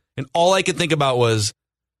conversation. And all I could think about was,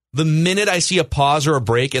 the minute I see a pause or a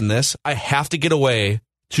break in this, I have to get away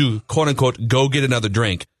to, quote unquote, go get another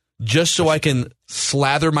drink just so I can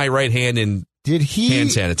slather my right hand in hand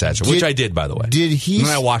sanitizer, which I did, by the way. Did he? And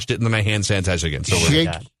then I washed it and then I hand sanitized again. So shake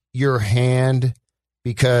your hand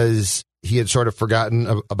because he had sort of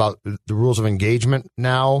forgotten about the rules of engagement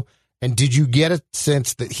now? And did you get a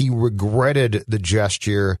sense that he regretted the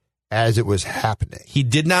gesture as it was happening? He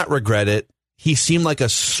did not regret it. He seemed like a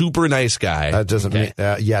super nice guy. That doesn't mean,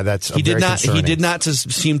 that's he did not. Concerning. He did not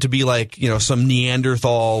seem to be like some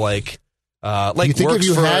Neanderthal like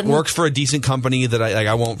works for a decent company that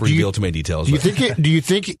I won't reveal too many details. Do you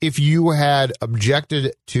think if you had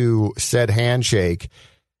objected to said handshake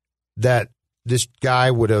that this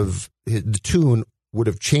guy the tune would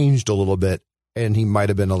have changed a little bit? And he might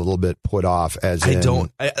have been a little bit put off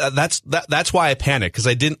that's why I panicked because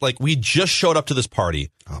I didn't we just showed up to this party.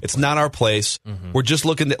 It's not our place. Mm-hmm. We're just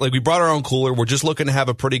looking we brought our own cooler. We're just looking to have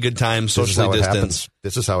a pretty good time, socially distanced.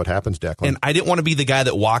 This is how it happens, Declan. And I didn't want to be the guy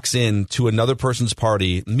that walks in to another person's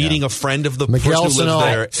party, meeting a friend of the person who lives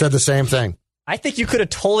there. Said the same thing. I think you could have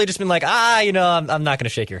totally just been like, I'm not going to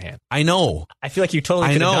shake your hand. I know. I feel like you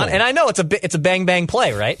totally could have done it. And I know it's a bang bang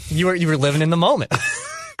play, right? You were living in the moment.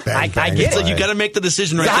 I get it. Like you got to make the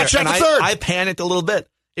decision right there. And I panicked a little bit.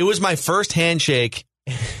 It was my first handshake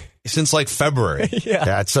since like February. Yeah,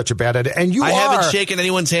 that's such a bad idea. And I haven't shaken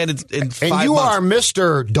anyone's hand in 5 months. And you are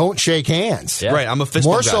Mr. Don't shake hands. Yeah. Right, I'm a fist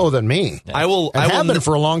more guy. so than me. Yeah. I have been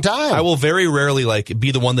for a long time. I will very rarely be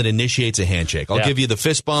the one that initiates a handshake. I'll give you the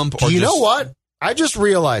fist bump. Or you know what? I just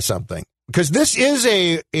realized something because this is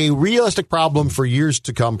a realistic problem for years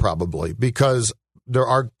to come, probably because there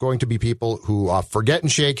are going to be people who forget and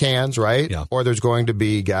shake hands, right? Yeah. Or there's going to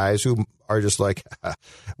be guys who are just like,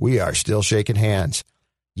 we are still shaking hands.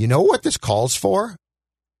 You know what this calls for?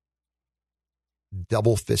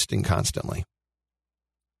 Double fisting constantly.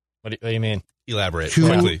 What do you mean? Elaborate.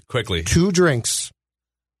 Quickly. 2 drinks.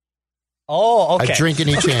 Oh, okay. A drink in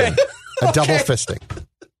each hand. A double fisting.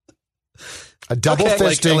 A double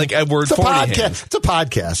fisting. Like Edward Forty hands. It's a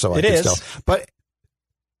podcast, so I can still. But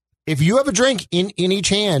if you have a drink in each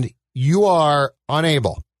hand, you are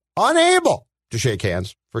unable to shake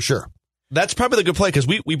hands for sure. That's probably the good play because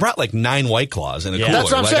we brought like 9 White Claws in a cooler.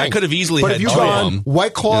 That's what I'm saying. I could have easily had if you 2 of them.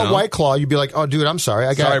 White Claw, you'd be like, oh, dude, I'm sorry.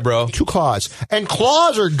 I got bro. 2 claws. And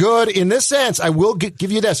claws are good in this sense. I will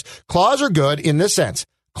give you this. Claws are good in this sense.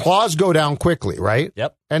 Claws go down quickly, right?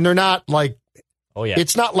 Yep. And they're not like,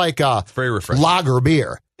 it's not like a very refreshing lager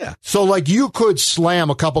beer. Yeah. So like you could slam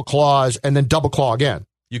a couple claws and then double claw again.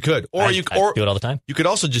 You could, or I do it all the time. You could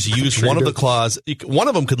also just use one of the claws. One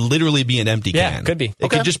of them could literally be an empty can. Yeah, could be. It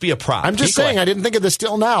could just be a prop. I'm just saying, I didn't think of this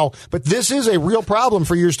till now, but this is a real problem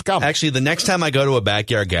for years to come. Actually, the next time I go to a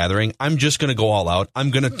backyard gathering, I'm just going to go all out. I'm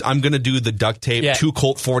gonna do the duct tape, 2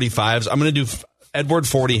 Colt 45s. I'm going to do Edward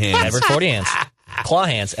 40 hands. Edward 40 hands. Claw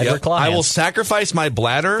hands. Edward claw hands. I will sacrifice my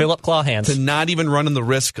bladder. Philip claw hands. To not even run the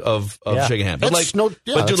risk of shaking hands. But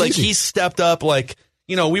he stepped up like.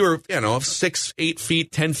 We were, 6, 8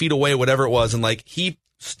 feet, 10 feet away, whatever it was. And like, he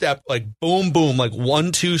stepped like boom, boom, like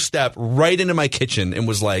 1-2 step right into my kitchen and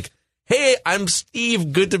was like, hey, I'm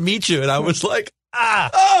Steve. Good to meet you. And I was like,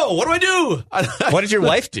 Oh, what do I do? What did your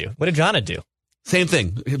wife do? What did Jonna do? Same thing.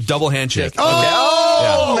 Double handshake.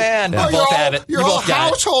 Oh, man. Oh, You both have it. Your You whole both got it.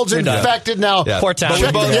 household's You're done. infected now. Yeah. Poor Tommy.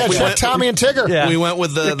 Check Tommy and Tigger. Yeah. We went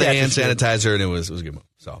with the hand catch is good. sanitizer, and it was a good move.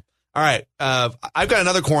 So, all right. I've got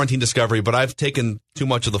another quarantine discovery, but I've taken too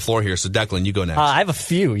much of the floor here. So, Declan, you go next. I have a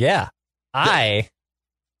few, yeah. I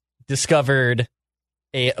discovered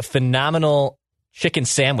a phenomenal chicken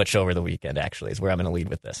sandwich over the weekend, actually, is where I'm going to lead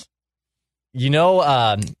with this. You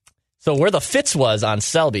know, so where the Fitz was on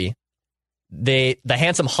Selby, the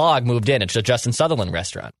Handsome Hog moved in. It's a Justin Sutherland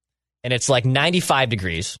restaurant. And it's like 95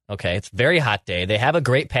 degrees. Okay, it's a very hot day. They have a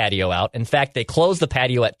great patio out. In fact, they close the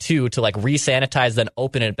patio at 2 to like re-sanitize, then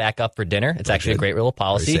open it back up for dinner. It's actually a great little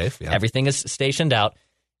policy. Very safe, yeah. Everything is stationed out.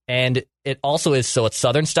 And it also is, so it's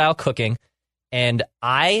Southern style cooking. And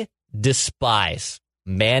I despise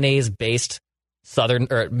mayonnaise-based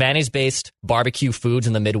barbecue foods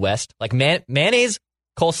in the Midwest. Like mayonnaise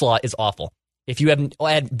coleslaw is awful. If you have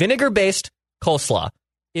add vinegar-based coleslaw,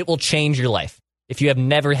 it will change your life if you have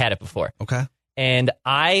never had it before. Okay. And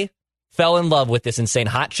I fell in love with this insane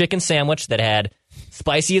hot chicken sandwich that had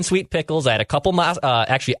spicy and sweet pickles. I had a couple,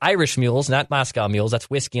 actually Irish mules, not Moscow mules. That's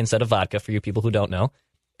whiskey instead of vodka for you people who don't know.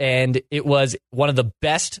 And it was one of the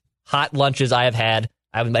best hot lunches I have had.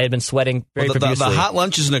 I had been sweating very profusely. The hot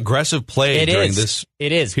lunch is an aggressive play during this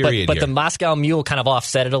period. But the Moscow Mule kind of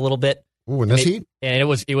offset it a little bit. Ooh, in this heat? And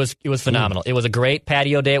it was phenomenal. It was a great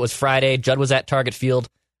patio day. It was Friday. Judd was at Target Field.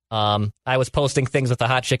 I was posting things with the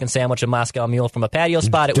hot chicken sandwich and Moscow Mule from a patio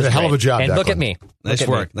spot. It was Did a hell of a job, And Declan. look at me. Nice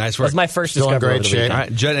work. That was my first Still in discovery. great over the shape. weekend. All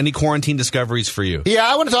right, Judd, any quarantine discoveries for you? Yeah,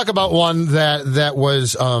 I want to talk about one that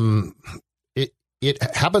was it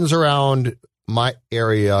happens around my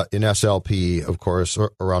area in SLP, of course,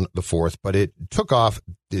 around the 4th, but it took off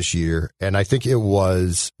this year, and I think it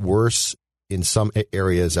was worse in some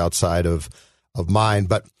areas outside of mine.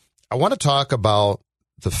 But I want to talk about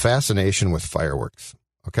the fascination with fireworks,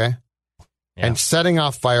 okay? Yeah. And setting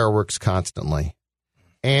off fireworks constantly.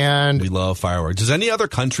 And We love fireworks. Does any other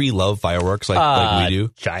country love fireworks like we do?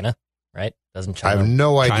 China, right? Doesn't I China? have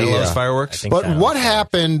no China idea. loves fireworks? think But China what loves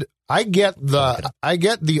happened? I get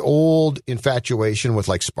the old infatuation with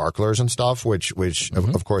like sparklers and stuff, which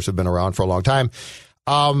of course have been around for a long time.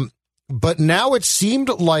 But now it seemed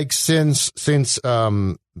like since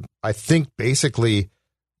I think basically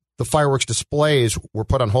the fireworks displays were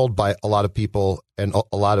put on hold by a lot of people and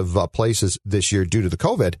a lot of places this year due to the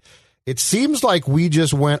COVID. It seems like we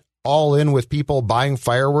just went all in with people buying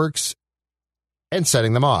fireworks and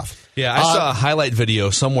setting them off. Yeah, I saw a highlight video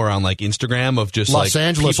somewhere on like Instagram of just Los like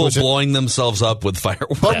Angeles people was it? blowing themselves up with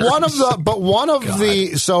fireworks. But one of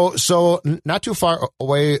the so not too far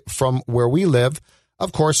away from where we live,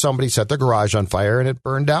 of course, somebody set their garage on fire and it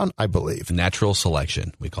burned down, I believe. Natural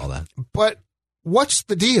selection, we call that. But what's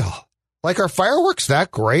the deal? Like, are fireworks that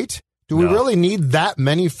great? Do we really need that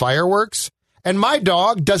many fireworks? And my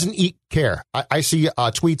dog doesn't care. I see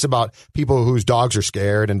tweets about people whose dogs are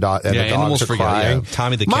scared and the dogs are crying. Yeah.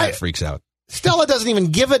 Tommy the cat freaks out. Stella doesn't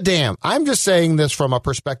even give a damn. I'm just saying this from a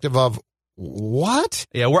perspective of what?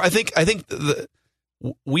 Yeah, I think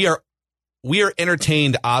we are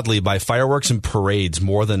entertained oddly by fireworks and parades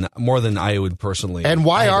more than I would personally. And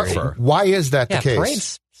why is that the case?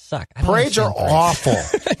 Parades suck. Parades are awful.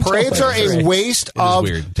 Parades are a waste of.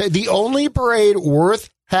 The only parade worth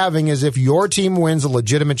having is if your team wins a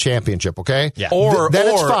legitimate championship, okay? Yeah. Or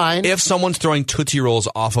it's fine. If someone's throwing Tootsie Rolls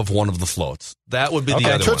off of one of the floats. That would be the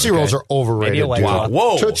other Tootsie one. Rolls are overrated, Maybe a white dude. claw.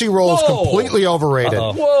 Whoa. Tootsie Rolls completely overrated.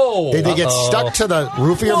 Whoa. They get stuck to the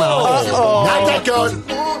roof of your mouth. Not that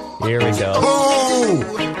good. Here we go.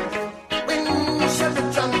 Ooh.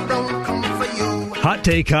 Hot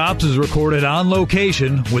Take Cops is recorded on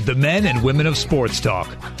location with the men and women of Sports Talk.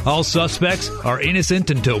 All suspects are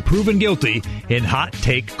innocent until proven guilty in Hot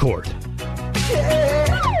Take Court.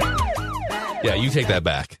 Yeah, you take that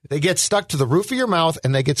back. They get stuck to the roof of your mouth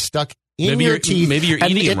and they get stuck in Maybe your you're- teeth. maybe you're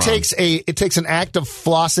and eating it them takes it takes an act of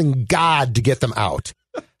flossing God to get them out.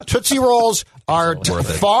 Tootsie Rolls are Worth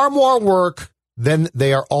it. far more work than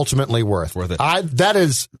they are ultimately worth. Worth it. That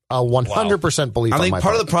is a 100% belief I on think my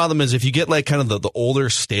part part. of the problem is if you get like kind of the older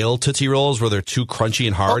stale Tootsie Rolls where they're too crunchy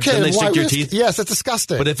and hard, then they stick to your teeth. Yes, it's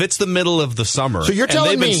disgusting. But if it's the middle of the summer, So you're and telling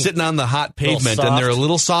they've been me- sitting on the hot pavement soft. and they're a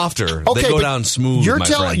little softer, okay, they go but down smooth, You're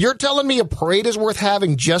friend. you're telling me a parade is worth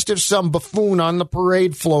having just if some buffoon on the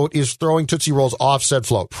parade float is throwing Tootsie Rolls off said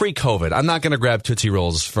float. Pre-COVID, I'm not going to grab Tootsie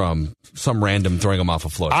Rolls from some random throwing them off a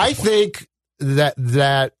float. I think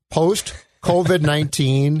that post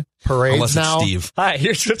COVID-19 parades Unless now. it's Steve. Hi,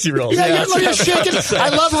 here's Tootsie Rolls. Yeah, you're shaking. I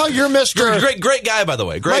love how you're Mr. Great guy, by the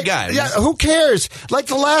way. Great guy. Yeah, who cares? Like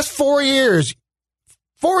the last 4 years,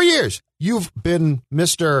 4 years. You've been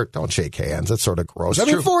Mr. Don't shake hands. That's sort of gross. It's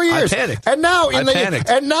true. 4 years. I panicked. And now panicked.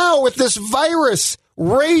 and now with this virus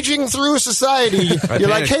raging through society, you're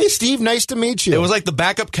like, hey, Steve, nice to meet you. It was like the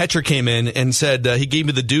backup catcher came in and said he gave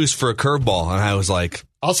me the deuce for a curveball, and I was like,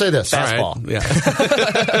 I'll say this. Fastball. All right.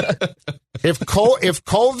 Yeah. If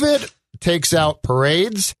COVID takes out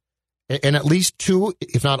parades and at least 2,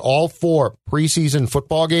 if not all 4 preseason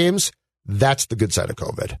football games, that's the good side of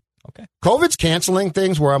COVID. Okay. COVID's canceling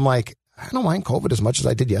things where I'm like, I don't mind COVID as much as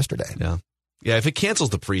I did yesterday. Yeah. Yeah, if it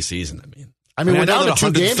cancels the preseason, I mean, we're I know down that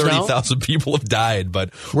to 2 games now. 130,000 people have died,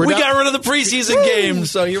 but we got rid of the preseason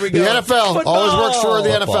games, so here we go. The NFL Football. always works for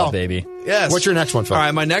the Football, NFL. baby. Yes. What's your next one, Phil? All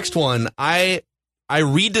right, my next one, I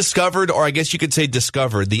rediscovered, or I guess you could say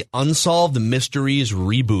discovered, the Unsolved Mysteries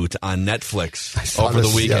reboot on Netflix over the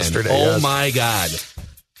weekend. Yesterday, my God.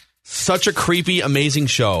 Such a creepy, amazing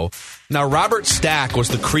show. Now, Robert Stack was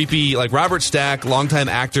the creepy, like Robert Stack, longtime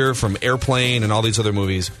actor from Airplane and all these other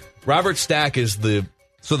movies. Robert Stack is the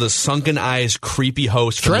sunken eyes, creepy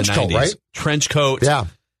host from Trench the 90s. coat, right? Trench coat. Yeah.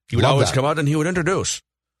 He would Love always that. come out and he would introduce,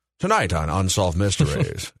 tonight on Unsolved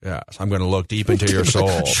Mysteries. Yes, I'm going to look deep into your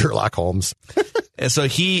soul. Sherlock Holmes. And so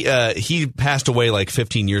he passed away like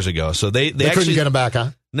 15 years ago. So they actually couldn't get him back,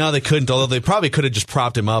 huh? No, they couldn't. Although they probably could have just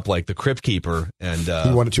propped him up like the Crypt Keeper. And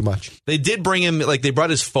He wanted too much. they did bring him, like they brought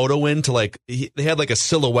his photo in to like they had like a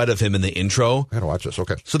silhouette of him in the intro. I gotta watch this.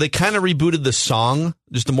 Okay. So they kind of rebooted the song,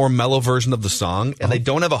 just a more mellow version of the song, and they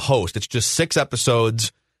don't have a host. It's just 6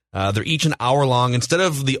 episodes. They're each an hour long. Instead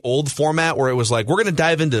of the old format where it was like, we're going to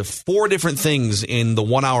dive into 4 different things in the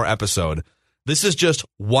 1 hour episode. This is just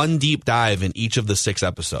one deep dive in each of the 6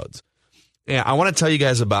 episodes. Yeah, I want to tell you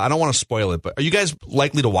guys about, I don't want to spoil it, but are you guys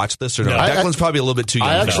likely to watch this or no? Declan's probably a little bit too young.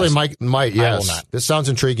 I actually might, yes. I will not. This sounds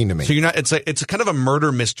intriguing to me. So you're not, it's kind of a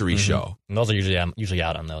murder mystery show. And those are usually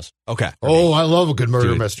out on those. Okay. Oh, I love a good murder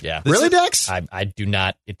Dude, mystery. Yeah. Really, Dex? I do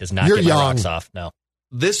not. It does not You're get my young. rocks off. No.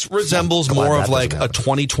 This resembles Glad more that of like doesn't a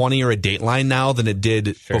 2020 or a Dateline now than it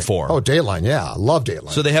did before. Oh, Dateline. Yeah. I love Dateline.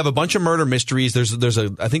 So they have a bunch of murder mysteries.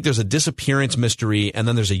 I think there's a disappearance mystery, and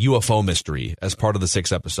then there's a UFO mystery as part of the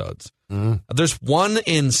 6 episodes. There's one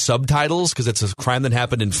in subtitles because it's a crime that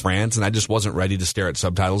happened in France, and I just wasn't ready to stare at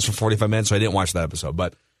subtitles for 45 minutes, so I didn't watch that episode.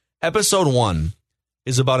 But episode 1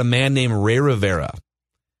 is about a man named Ray Rivera,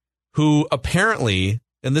 who apparently,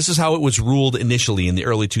 and this is how it was ruled initially in the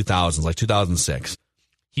early 2000s, like 2006.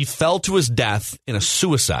 He fell to his death in a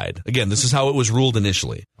suicide. Again, this is how it was ruled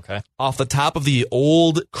initially. Okay. Off the top of the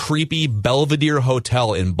old, creepy Belvedere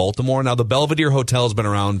Hotel in Baltimore. Now, the Belvedere Hotel has been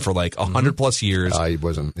around for like 100 plus years. He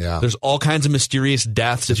wasn't, yeah. There's all kinds of mysterious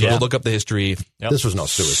deaths if you look up the history. This was no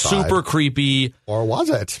suicide. Super creepy. Or was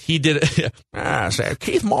it? He did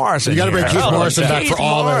Keith Morrison. You got to bring Keith Morrison back for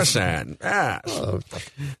all this. Morrison.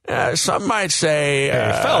 Some might say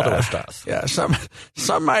he fell to his death. Yeah,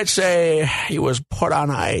 some might say he was put on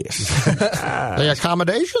ice. The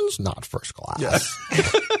accommodations, not first class. Yes.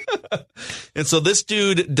 And so this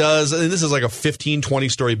dude does, and this is like a 15, 20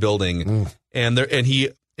 story building, and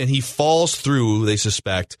he falls through, they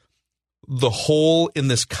suspect, the hole in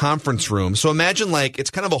this conference room. So imagine like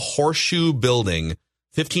it's kind of a horseshoe building,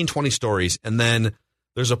 15, 20 stories, and then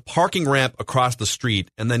there's a parking ramp across the street,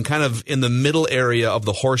 and then kind of in the middle area of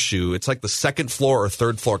the horseshoe, it's like the 2nd floor or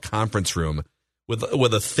 3rd floor conference room with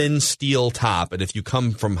a thin steel top, and if you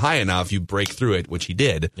come from high enough, you break through it, which he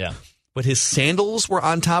did. Yeah. But his sandals were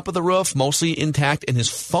on top of the roof, mostly intact, and his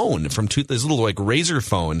phone his little like razor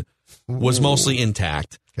phone was mostly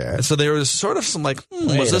intact. Okay. And so there was sort of some like,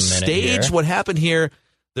 Wait was a this minute staged? here. What happened here?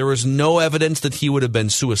 There was no evidence that he would have been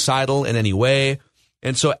suicidal in any way.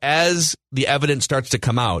 And so as the evidence starts to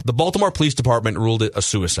come out, the Baltimore Police Department ruled it a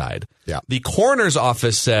suicide. Yeah. The coroner's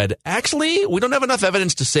office said, actually, we don't have enough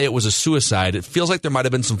evidence to say it was a suicide. It feels like there might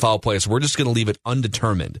have been some foul play, so we're just going to leave it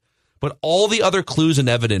undetermined. But all the other clues and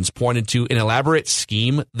evidence pointed to an elaborate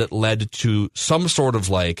scheme that led to some sort of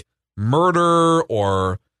like murder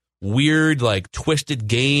or weird like twisted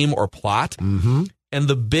game or plot. Mm-hmm. And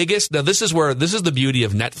the biggest, now this is the beauty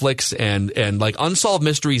of Netflix and like Unsolved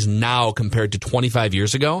Mysteries now compared to 25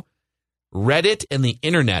 years ago. Reddit and the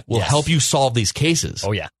internet will help you solve these cases.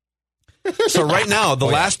 Oh, yeah. So right now, the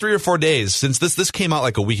last 3 or 4 days since this came out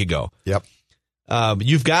like a week ago. Yep.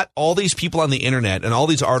 You've got all these people on the internet and all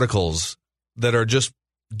these articles that are just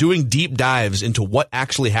doing deep dives into what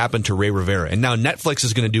actually happened to Ray Rivera. And now Netflix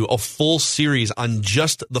is going to do a full series on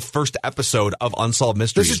just the first episode of Unsolved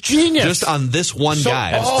Mysteries. This is genius. Just on this one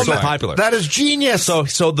guy. It's so popular. That is genius.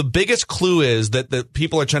 So the biggest clue is that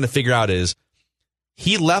people are trying to figure out is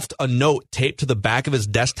he left a note taped to the back of his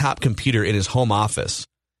desktop computer in his home office.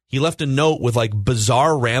 he left a note with like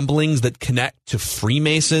bizarre ramblings that connect to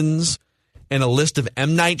Freemasons and a list of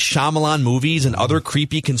M. Night Shyamalan movies and other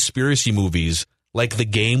creepy conspiracy movies, like The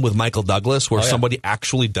Game with Michael Douglas, where somebody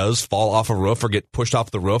actually does fall off a roof or get pushed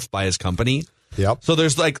off the roof by his company. Yep. So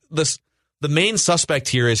there's like this. The main suspect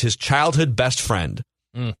here is his childhood best friend,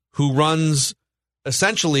 who runs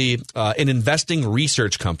essentially an investing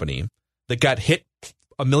research company that got hit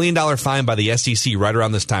 $1 million fine by the SEC right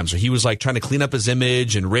around this time. So he was like trying to clean up his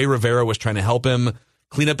image, and Ray Rivera was trying to help him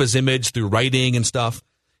clean up his image through writing and stuff.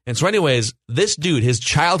 And so anyways, this dude, his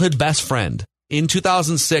childhood best friend, in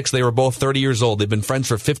 2006, they were both 30 years old. They've been friends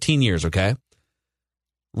for 15 years, okay?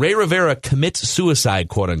 Ray Rivera commits suicide,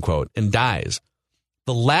 quote unquote, and dies.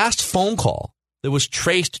 The last phone call that was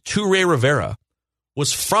traced to Ray Rivera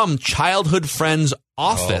was from childhood friend's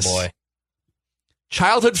office. Oh, boy.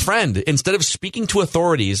 Childhood friend, instead of speaking to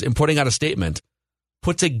authorities and putting out a statement,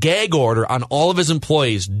 puts a gag order on all of his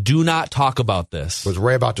employees. Do not talk about this. Was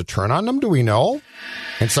Ray about to turn on them? Do we know?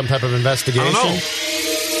 In some type of investigation? I don't know.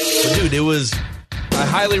 But dude, it was... I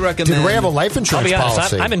highly recommend... Did Ray have a life insurance I'll be honest,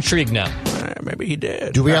 policy? I'm intrigued now. Maybe he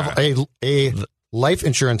did. Do we have a life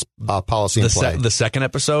insurance policy in play? The second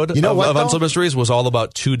episode You know of what, though? Unsolved Mysteries was all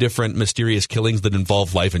about two different mysterious killings that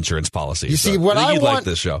involve life insurance policies. You see, what I think I you'd want... like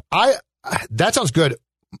this show. That sounds good.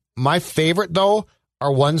 My favorite, though,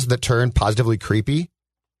 are ones that turn positively creepy.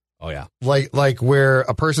 Oh, yeah. Like where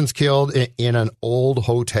a person's killed in an old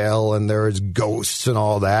hotel and there's ghosts and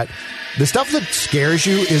all that. The stuff that scares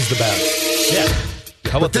you is the best. Yeah.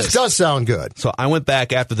 How about But this does sound good. So I went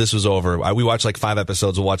back after this was over. We watched like 5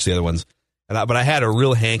 episodes. We'll watch the other ones. But I had a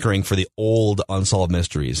real hankering for the old Unsolved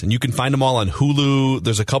Mysteries. And you can find them all on Hulu.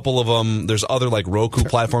 There's a couple of them. There's other like Roku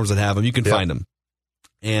platforms that have them. You can find them.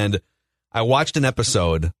 And I watched an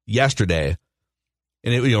episode yesterday.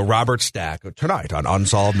 And it, Robert Stack, tonight on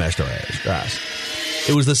Unsolved Mysteries. Yes.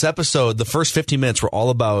 It was this episode, the first 15 minutes were all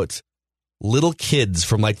about little kids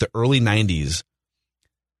from like the early 90s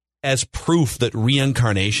as proof that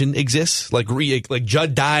reincarnation exists. Like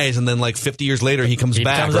Judd dies and then like 50 years later he comes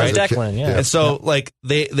back, right? Declan, yeah. And so like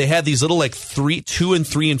they had these little like 2 and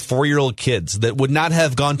 3 and 4-year-old kids that would not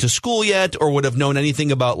have gone to school yet or would have known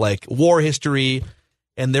anything about like war history.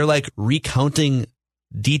 And they're like recounting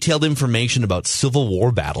detailed information about Civil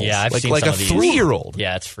War battles. Yeah, I've seen like some a of these. 3-year-old.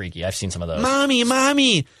 Yeah, it's freaky. I've seen some of those.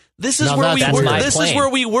 Mommy, this is Now where we that's were. weird. This is where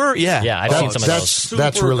we were. Yeah, Yeah, I've seen some of those.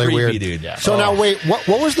 That's Super really creepy, weird. dude. Yeah. So now, wait, what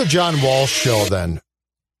was the John Walsh show then?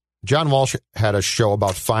 John Walsh had a show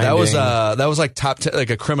about finding... That was like top 10, like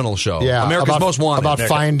a criminal show. Yeah, America's Most Wanted. About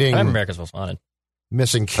finding... America's Most Wanted.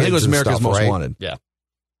 Missing kids. I think it was and America's stuff, Most right? Wanted. Yeah.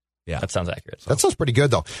 Yeah. That sounds accurate. That sounds pretty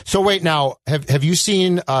good, though. So wait, now, have you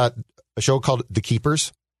seen a show called The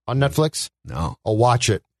Keepers on Netflix? No. I'll watch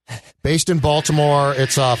it. Based in Baltimore.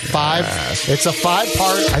 It's a 5-part,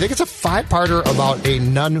 I think it's a 5-parter about a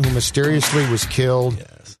nun who mysteriously was killed.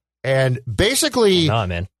 Yes. And basically,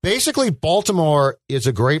 Baltimore is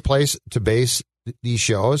a great place to base these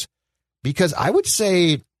shows because I would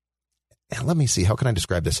say, let me see, how can I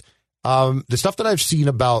describe this? The stuff that I've seen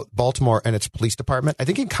about Baltimore and its police department, I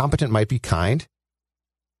think incompetent might be kind.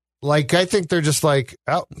 Like, I think they're just like,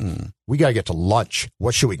 we got to get to lunch.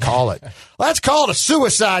 What should we call it? Let's call it a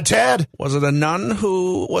suicide, Ted. Was it a nun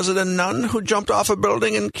who jumped off a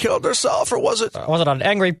building and killed herself, or was it an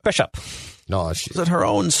angry bishop? No, was it her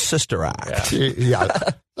own sister act?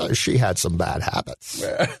 She had some bad habits.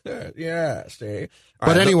 Yeah, see.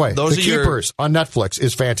 But anyway, The Keepers on Netflix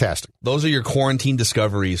is fantastic. Those are your quarantine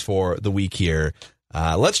discoveries for the week here.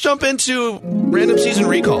 Let's jump into random season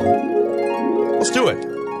recall. Let's do it.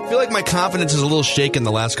 I feel like my confidence is a little shaken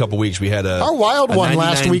the last couple weeks. We had our wild one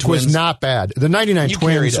last week Twins. was not bad. The 99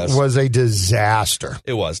 Twins was a disaster.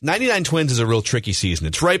 It was. 99 Twins is a real tricky season.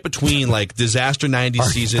 It's right between like disaster 90s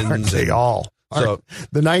seasons. Aren't they all? So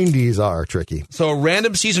the 90s are tricky. So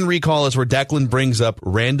random season recall is where Declan brings up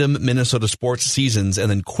random Minnesota sports seasons and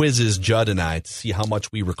then quizzes Judd and I to see how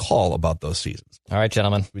much we recall about those seasons. All right,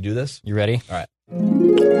 gentlemen. We do this? You ready? All right.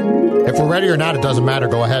 If we're ready or not, it doesn't matter.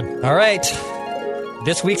 Go ahead. All right.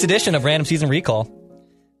 This week's edition of Random Season Recall,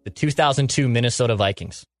 the 2002 Minnesota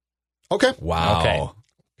Vikings. Okay. Wow.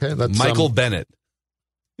 Okay. That's Michael Bennett.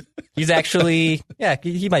 He's actually,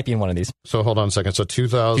 he might be in one of these. So hold on a second. So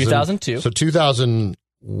 2002. So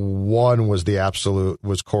 2001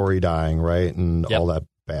 was Corey dying, right? And all that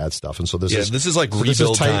bad stuff. And so this is like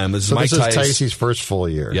rebuild time. This is Mike Tice. Ticey's first full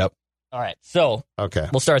year. Yep. All right. So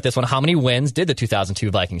we'll start with this one. How many wins did the 2002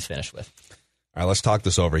 Vikings finish with? All right, let's talk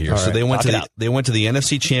this over here. All so right. they went to the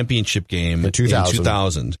NFC Championship game in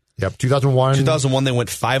 2000. Yep, 2001. 2001 they went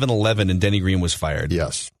 5-11 and Denny Green was fired.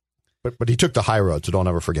 Yes. But he took the high road, so don't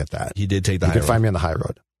ever forget that. He did take the high road. You can find me on the high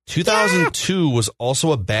road. 2002 was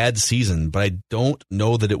also a bad season, but I don't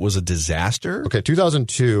know that it was a disaster. Okay,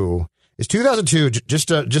 2002 is 2002. Just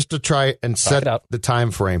to try and set the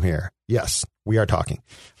time frame here. Yes, we are talking.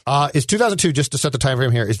 Is 2002 just to set the time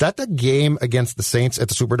frame here? Is that the game against the Saints at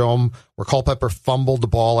the Superdome where Culpepper fumbled the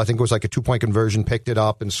ball? I think it was like a 2-point conversion, picked it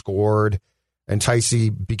up and scored. And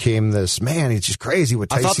Ticey became this, man, he's just crazy what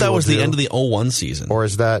Ticey I thought that was the end of the 01 season. Or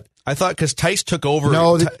is that? I thought because Tice took over.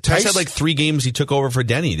 No, Tice had like 3 games he took over for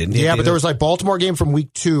Denny, didn't he? Yeah, but there was like Baltimore game from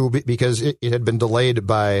week 2 because it had been delayed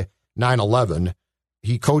by 9/11.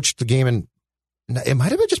 He coached the game, and it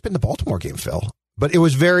might have just been the Baltimore game, Phil. But it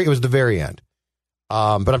was the very end.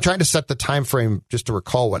 But I'm trying to set the time frame just to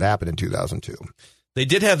recall what happened in 2002. They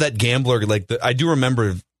did have that gambler, I do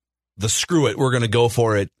remember the screw it, we're going to go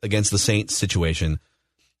for it against the Saints situation.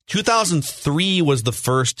 2003 was the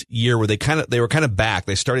first year where they were kind of back.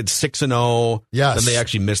 They started 6-0. Yes. Then they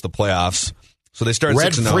actually missed the playoffs. So they started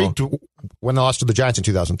 6-0. Red freaked when they lost to the Giants in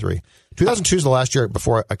 2003. 2002 is the last year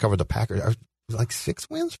before I covered the Packers. Was it like 6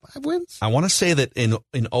 wins, 5 wins? I want to say that in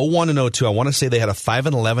 01 and 02, I want to say they had a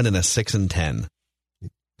 5-11 and a 6-10.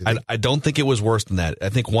 I don't think it was worse than that. I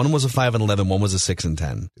think one was a 5-11, one was a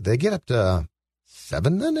 6-10. Did they get up to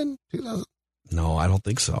 7 then in 2000? No, I don't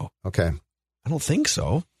think so. Okay. I don't think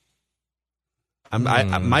so.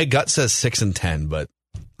 My gut says 6-10, but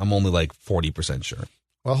I'm only like 40% sure.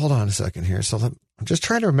 Well, hold on a second here. So I'm just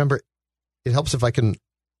trying to remember. It helps if I can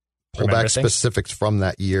pull back specifics from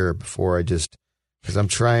that year before I just, because I'm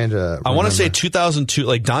trying to. I want to say 2002.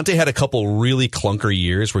 Like Dante had a couple really clunker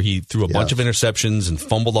years where he threw a bunch of interceptions and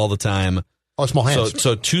fumbled all the time. Oh, small hands.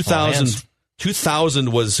 So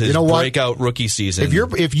 2000 was his breakout rookie season.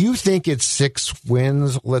 If you think it's 6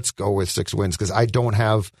 wins, let's go with 6 wins because I don't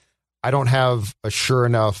have a sure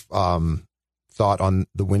enough thought on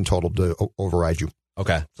the win total to override you.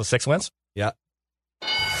 Okay, so 6 wins. Yeah,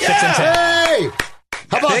 6 and 10. Hey,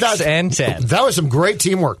 how about 6 that? and 10. That was some great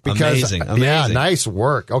teamwork. Because, amazing. Yeah, nice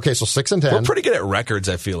work. Okay, so 6 and 10. We're pretty good at records.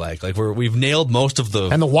 I feel like we've nailed most of the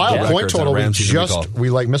and the wild point total.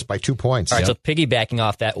 We missed by 2 points. All right, so piggybacking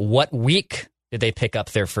off that, what week did they pick up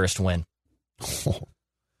their first win?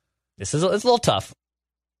 It's a little tough.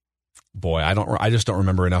 Boy, I just don't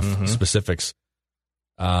remember enough specifics.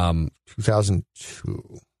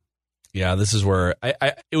 2002. Yeah, this is where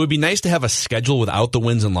it would be nice to have a schedule without the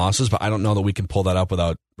wins and losses, but I don't know that we can pull that up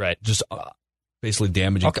without just basically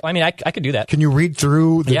damaging. Okay, I mean, I could do that. Can you read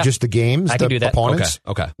through just the games? I can do that. Opponents?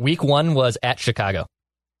 Okay. Week 1 was at Chicago.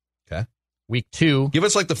 Okay. Week 2. Give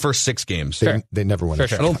us like the first 6 games. They never won.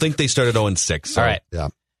 Sure. I don't think they started 0-6. So. All right. Yeah.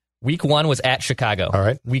 Week 1 was at Chicago. All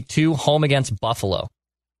right. Week 2, home against Buffalo.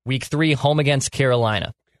 Week 3, home against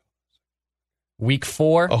Carolina. Week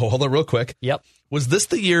 4. Oh, hold on real quick. Yep. Was this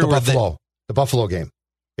the year where the Buffalo game?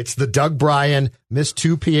 It's the Doug Bryan missed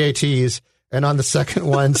 2 PATs, and on the second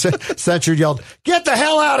one, Century yelled, "Get the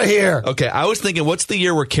hell out of here!" Okay, I was thinking, what's the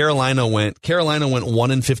year where Carolina went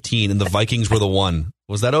 1-15, and the Vikings were the 1?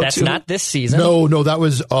 Was that 02? That's not this season. No, that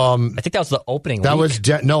was. I think that was the opening. That week. was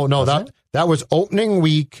that was opening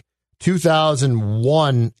week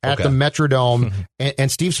 2001 at the Metrodome,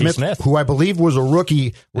 and Steve Smith, who I believe was a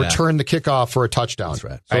rookie, returned the kickoff for a touchdown. That's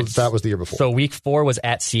right. So that was the year before. So week 4 was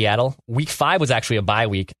at Seattle. Week 5 was actually a bye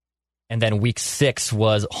week. And then week 6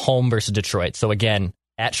 was home versus Detroit. So again,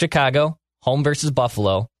 at Chicago, home versus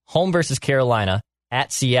Buffalo, home versus Carolina,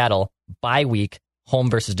 at Seattle, bye week, home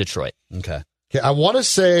versus Detroit. Okay. I want to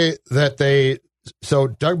say that so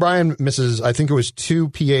Doug Bryan misses, I think it was 2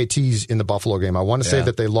 PATs in the Buffalo game. I want to say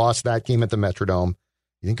that they lost that game at the Metrodome.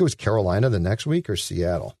 You think it was Carolina the next week or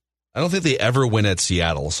Seattle? I don't think they ever win at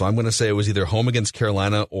Seattle. So I'm going to say it was either home against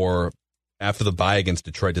Carolina or after the bye against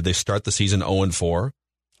Detroit. Did they start the season 0-4?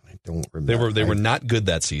 I don't remember. They were not good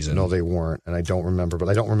that season. No, they weren't, and I don't remember. But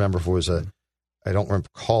I don't remember if it was I don't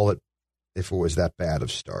recall it if it was that bad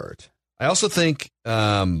of start. I also think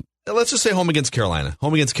let's just say home against Carolina.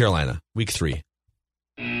 Home against Carolina, week 3.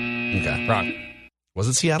 Okay, wrong. Was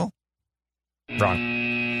it Seattle? Wrong.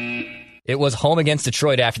 It was home against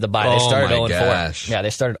Detroit after the bye. They started 0-4. Yeah,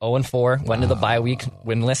 they started 0-4. Went into the bye week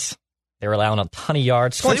winless. They were allowing a ton of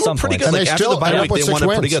yards. So they were pretty good. Like, after the bye week, they won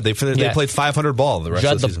pretty good. They played 500 ball the rest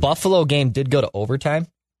of the season. The Buffalo game did go to overtime.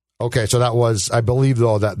 Okay, so that was, I believe,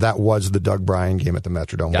 though, that was the Doug Bryan game at the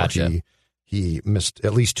Metrodome where he missed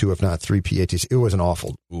at least 2, if not 3 PATs. It was an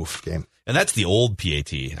awful game. And that's the old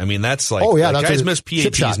PAT. I mean, that's like, that's guys miss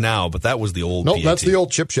PATs now, but that was the old PAT. That's the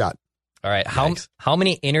old chip shot. All right, how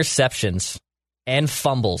many interceptions and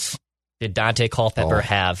fumbles did Dante Culpepper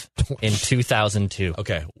have in 2002?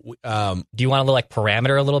 Okay. Do you want to like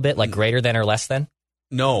parameter a little bit, like greater than or less than?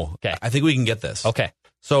 No. Okay. I think we can get this. Okay.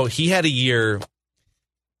 So he had a year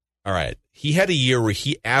All right. He had a year where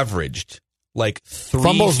he averaged like 3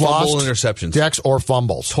 fumbles fumble lost, interceptions. Dex or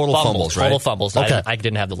fumbles? Total fumbles, right? Total fumbles. Okay. I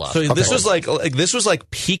didn't have the loss. So this was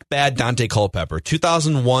like peak bad Dante Culpepper.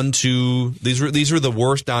 2001 to these were the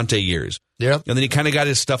worst Dante years. Yeah. And then he kind of got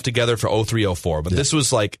his stuff together for 03-04. But this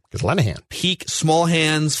was like Lenahan. Peak small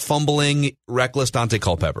hands, fumbling, reckless Dante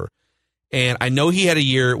Culpepper. And I know he had a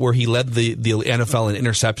year where he led the NFL in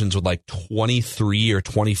interceptions with like 23 or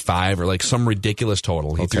 25 or like some ridiculous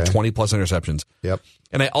total. He threw 20 plus interceptions. Yep.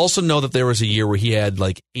 And I also know that there was a year where he had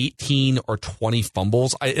like 18 or 20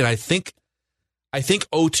 fumbles. I think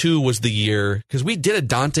 02 was the year, because we did a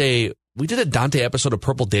Dante episode of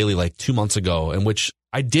Purple Daily like 2 months ago, in which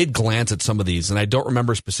I did glance at some of these, and I don't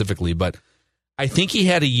remember specifically, but I think he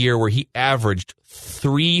had a year where he averaged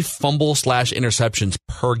 3 fumble/interceptions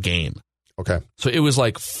per game. Okay. So it was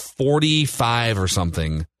like 45 or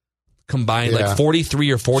something combined, like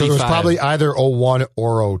 43 or 45. So it was probably either 01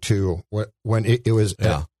 or 02 when it was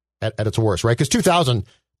at its worst, right? Because 2000,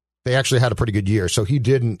 they actually had a pretty good year, so he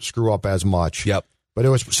didn't screw up as much. Yep. But it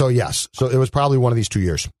was, so it was probably one of these 2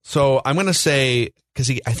 years. So I'm going to say, because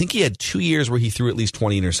I think he had 2 years where he threw at least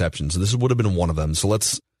 20 interceptions, and this would have been one of them. So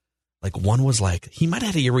one was like, he might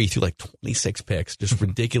have had a year where he threw like 26 picks, just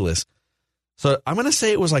ridiculous. So I'm going to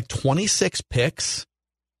say it was like 26 picks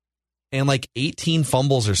and like 18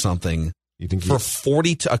 fumbles or something. You think for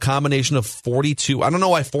 42, a combination of 42. I don't know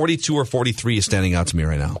why 42 or 43 is standing out to me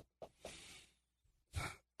right now.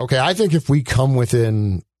 Okay, I think if we come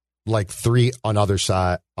within like 3 on either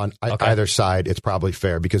side, it's probably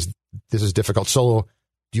fair, because this is difficult. So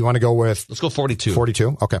do you want to go with? Let's go 42.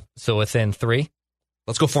 42? Okay. So within 3?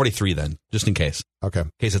 Let's go 43 then, just in case. Okay.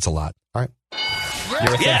 In case it's a lot. All right.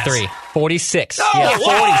 You're within 3. 46. Oh, yeah,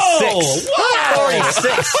 46. Whoa!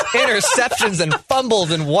 46 interceptions and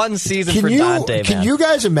fumbles in one season for Dante, man. Can you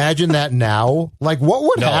guys imagine that now? Like, what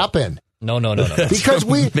would happen? No. Because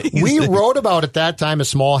we wrote about at that time as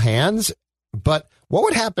small hands, but what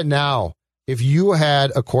would happen now if you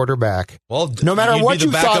had a quarterback? Well, no matter what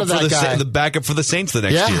you thought of that guy, the backup for the Saints the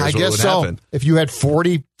next year. Yeah, I guess so. Happen. If you had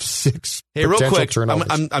 46 Hey, real quick, turnovers.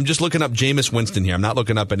 I'm just looking up Jameis Winston here. I'm not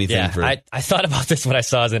looking up anything. I thought about this when I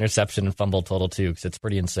saw his interception and fumble total too, because it's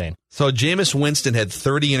pretty insane. So Jameis Winston had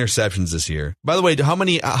 30 interceptions this year. By the way, how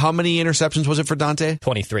many interceptions was it for Dante?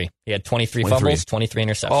 23. He had 23 fumbles, 23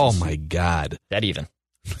 interceptions. Oh my God, that even.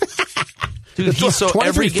 Dude,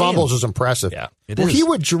 23 fumbles is impressive. Yeah, well, he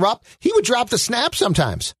would drop the snap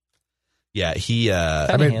sometimes. Yeah, he.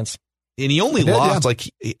 Hands. And he only lost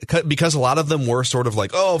because a lot of them were sort of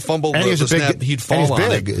like, fumble and the snap, he'd fall and on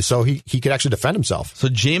big, it. So he could actually defend himself. So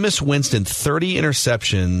Jameis Winston, 30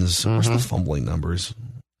 interceptions. Where's the fumbling numbers?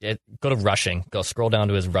 Go to rushing. Go scroll down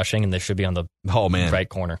to his rushing, and they should be on the right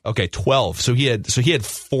corner. Okay, 12. So he had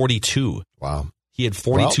 42. Wow. He had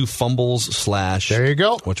 42 fumbles / There you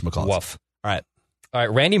go. Whatchamacallit. Woof. All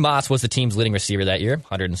right. Randy Moss was the team's leading receiver that year.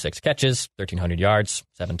 106 catches, 1,300 yards,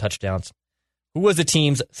 7 touchdowns. Who was the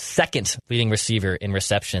team's second leading receiver in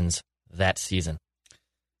receptions that season?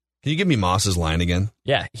 Can you give me Moss's line again?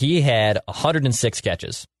 Yeah, he had 106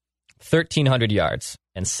 catches, 1,300 yards,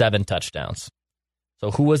 and 7 touchdowns.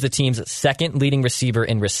 So who was the team's second leading receiver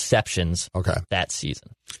in receptions that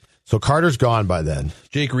season? So Carter's gone by then.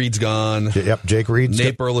 Jake Reed's gone. Yep, Jake Reed's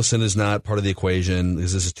Nate Burleson is not part of the equation.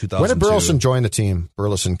 This is 2002. When did Burleson join the team?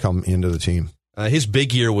 Burleson come into the team? His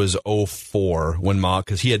big year was 04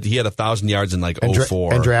 because he had 1,000 yards in like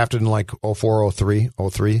 04. And drafted in like 04, 03.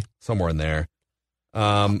 Somewhere in there.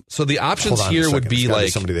 So the options here would be like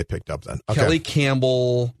somebody they picked up then. Kelly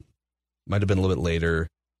Campbell, might have been a little bit later.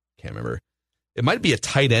 Can't remember. It might be a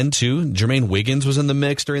tight end too. Jermaine Wiggins was in the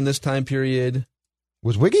mix during this time period.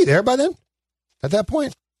 Was Wiggy there by then? At that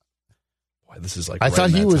point? Boy, this is like I thought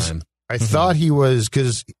he was. I thought he was,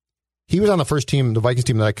 because he was on the first team, the Vikings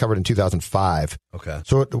team that I covered in 2005. Okay.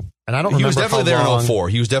 So, and I don't remember. He was definitely there in 04.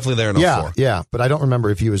 He was definitely there in 04. Yeah, but I don't remember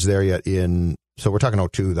if he was there yet in. So we're talking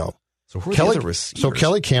 02 though. So who are the other receivers? So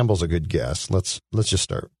Kelly Campbell's a good guess. Let's just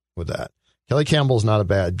start with that. Kelly Campbell's not a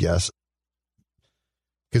bad guess,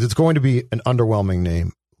 because it's going to be an underwhelming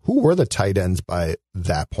name. Who were the tight ends by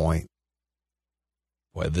that point?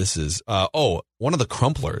 Boy, this is one of the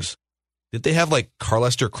Crumplers. Did they have like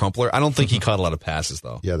Carlester Crumpler? I don't think he caught a lot of passes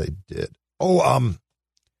though. Yeah, they did. Who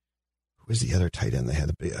was the other tight end they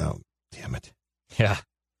had? Damn it. Yeah.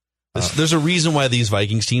 There's a reason why these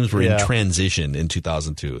Vikings teams were in transition in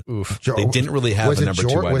 2002. Oof. They didn't really have a number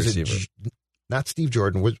 2 wide receiver. Not Steve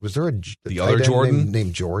Jordan. Was there the other Jordan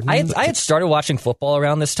named Jordan? I had started watching football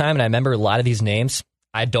around this time, and I remember a lot of these names.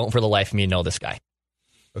 I don't for the life of me know this guy.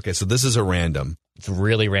 Okay, so this is a random. It's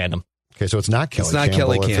really random. Okay, so it's not Kelly Campbell.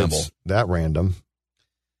 Kelly Campbell. It's that random.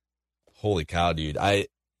 Holy cow, dude!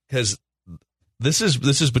 Because this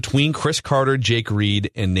is between Chris Carter, Jake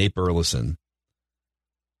Reed, and Nate Burleson.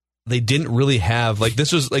 They didn't really have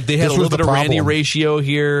this was they had a little bit of Randy ratio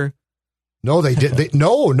here. No, they did.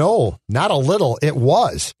 No, not a little. It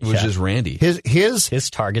was just Randy. His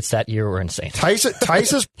targets that year were insane.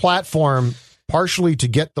 Tice's platform, partially to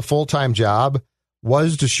get the full-time job,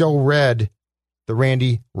 was to show Red the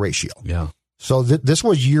Randy ratio. Yeah. So this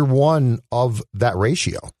was year one of that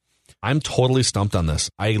ratio. I'm totally stumped on this.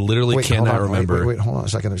 I literally cannot remember. Wait, hold on a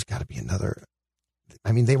second. There's got to be another.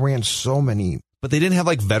 I mean, they ran so many. But they didn't have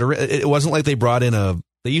veteran. It wasn't like they brought in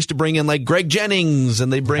they used to bring in Greg Jennings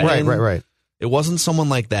and they bring in. Right. It wasn't someone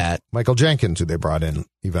like that. Michael Jenkins, who they brought in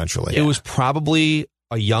eventually. It was probably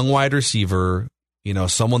a young wide receiver,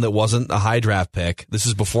 someone that wasn't a high draft pick. This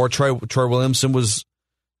is before Troy Williamson was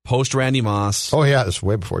post Randy Moss. Oh, yeah. This is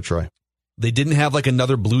way before Troy. They didn't have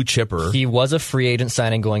another blue chipper. He was a free agent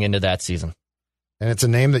signing going into that season. And it's a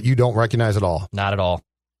name that you don't recognize at all. Not at all.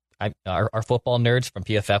 Our football nerds from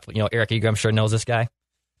PFF, Eric Eager, I'm sure knows this guy,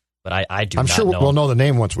 but I do. I'm not sure know we'll know the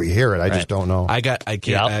name once we hear it. I just don't know. I got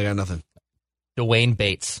nothing. Dwayne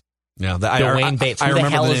Bates. Yeah, Dwayne Bates. Who the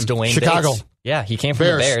hell is Dwayne Bates? Chicago. Yeah, he came from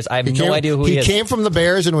the Bears. I have no idea who he is. He came from the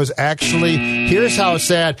Bears and was actually. Here's how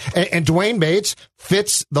sad. And Dwayne Bates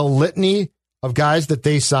fits the litany of guys that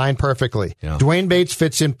they signed perfectly. Yeah. Dwayne Bates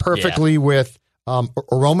fits in perfectly with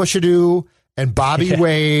Aroma Shadu and Bobby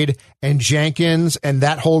Wade and Jenkins and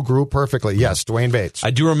that whole group perfectly. Yes, Dwayne Bates.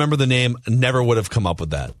 I do remember the name. Never would have come up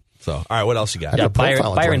with that. So, all right, what else you got? Yeah,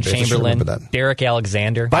 Byron Chamberlain, Derek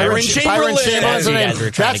Alexander. Byron Chamberlain's the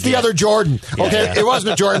name. That's the other Jordan. Okay, it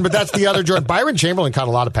wasn't a Jordan, but that's the other Jordan. Byron Chamberlain caught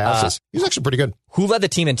a lot of passes. He's actually pretty good. Who led the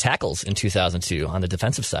team in tackles in 2002 on the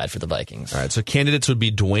defensive side for the Vikings? All right, so candidates would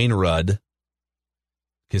be Dwayne Rudd,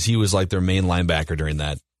 because he was their main linebacker during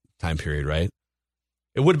that time period, right?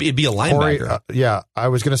 It'd be a linebacker. I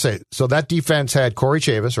was going to say. So that defense had Corey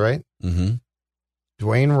Chavis, right? Mm-hmm.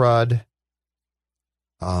 Dwayne Rudd.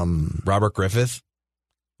 Robert Griffith.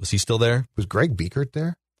 Was he still there? Was Greg Biekert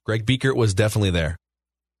there? Greg Biekert was definitely there.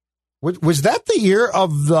 Was that the year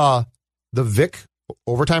of the Vic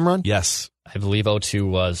overtime run? Yes. I believe 02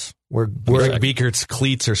 was. Greg Biekert's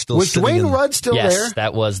cleats are still Was Dwayne Rudd still there? Yes,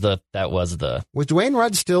 that was the. Was Dwayne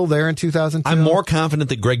Rudd still there in 2002? I'm more confident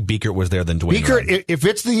that Greg Biekert was there than Dwayne Rudd. If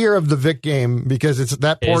it's the year of the Vic game, because it's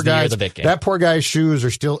that poor guy's shoes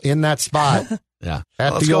are still in that spot. Yeah.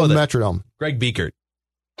 At the old Metrodome. Greg Biekert.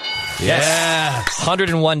 Yes.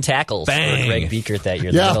 101 tackles for Greg Biekert that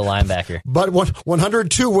year, the middle linebacker. But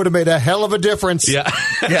 102 would have made a hell of a difference. Yeah.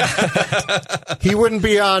 He wouldn't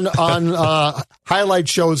be on highlight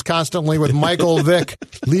shows constantly with Michael Vick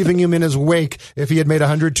leaving him in his wake if he had made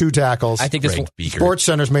 102 tackles. I think this Sports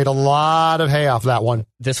Center's made a lot of hay off that one.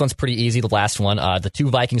 This one's pretty easy, the last one. The two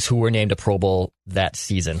Vikings who were named a Pro Bowl that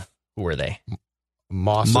season. Who were they?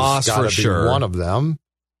 Moss for sure. One of them.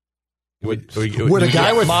 Would a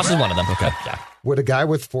guy with Moss is one of them? Okay. Yeah. Would a guy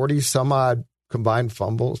with 40 some odd combined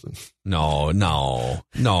fumbles? No.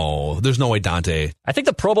 There's no way Dante. I think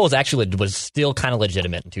the Pro Bowl was still kind of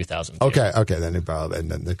legitimate in 2002. Okay. Then it probably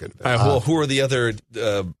they could. All right. Well, who are the other?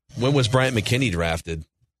 When was Bryant McKinney drafted?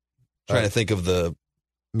 Trying to think of the.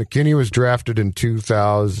 McKinney was drafted in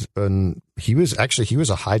 2000. He was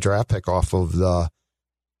a high draft pick off of the.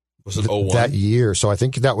 Was it 01? That year? So I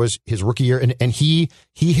think that was his rookie year, and he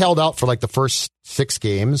held out for the first 6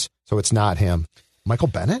 games. So it's not him. Michael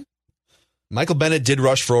Bennett. Michael Bennett did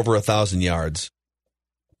rush for over 1,000 yards.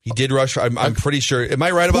 He did rush. I'm pretty sure. Am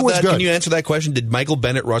I right about that? Good? Can you answer that question? Did Michael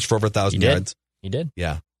Bennett rush for over 1,000 yards? He did.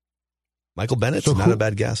 Yeah. Michael Bennett's not a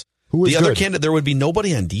bad guess. Who was the other good? candidate? There would be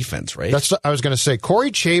nobody on defense, right? I was going to say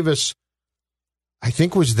Corey Chavis. I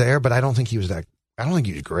think was there, but I don't think he was that. I don't think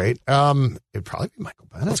he was great. It'd probably be Michael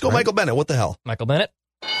Bennett. Let's go, Michael Bennett. What the hell? Michael Bennett?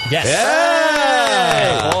 Yes.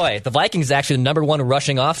 Yeah! Hey, boy, the Vikings actually the number one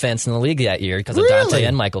rushing offense in the league that year because of Dante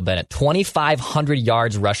and Michael Bennett. 2,500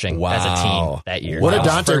 yards rushing as a team that year. What did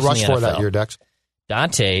Dante rush for that year, Dex?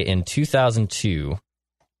 Dante in 2002.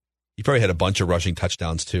 He probably had a bunch of rushing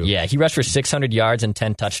touchdowns, too. Yeah, he rushed for 600 yards and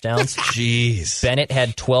 10 touchdowns. Jeez. Bennett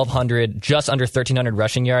had 1,200, just under 1,300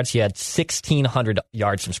 rushing yards. He had 1,600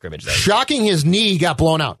 yards from scrimmage. Shocking, his knee got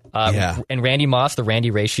blown out. And Randy Moss, the Randy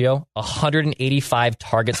ratio, 185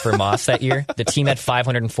 targets for Moss that year. The team had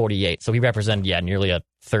 548. So he represented, nearly a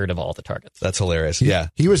third of all the targets. That's hilarious. Yeah.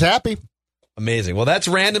 He was happy. Amazing. Well, that's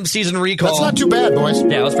random season recall. That's not too bad, boys.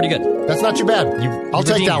 Yeah, it was pretty good. That's not too bad. I'll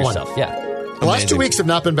take that yourself. one. Yeah. The last 2 weeks have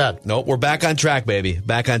not been bad. Nope, we're back on track, baby.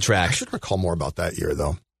 Back on track. I should recall more about that year,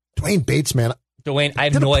 though. Dwayne Bates, man. I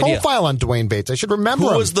have no idea. Profile on Dwayne Bates. I should remember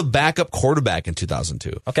Who him. was the backup quarterback in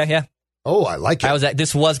 2002? Okay, yeah. Oh, I like it.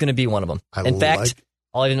 This was going to be one of them. In fact,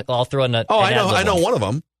 I'll throw in a. Oh, I know one of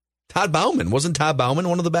them. Todd Bauman. Wasn't Todd Bauman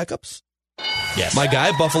one of the backups? Yes. My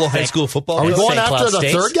guy, Buffalo High School football. Are we going St. after Cloud the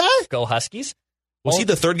States. third guy? Go Huskies. Was he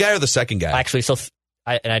the third guy or the second guy? Actually,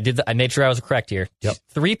 I made sure I was correct here. Yep.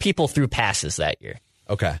 3 people threw passes that year.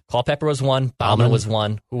 Okay. Culpepper was one. Bauman was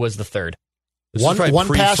one. Who was the third? One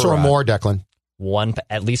pass or more, Declan?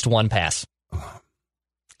 At least one pass.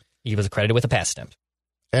 He was accredited with a pass attempt.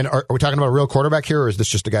 And are we talking about a real quarterback here, or is this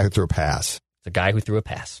just a guy who threw a pass? The guy who threw a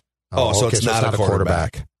pass. So it's not a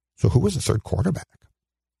quarterback. So who was the third quarterback?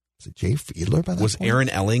 Was it Jay Fiedler by that Was point? Aaron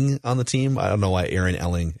Elling on the team? I don't know why Aaron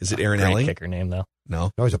Elling. Is it Aaron Great Elling? kicker name, though.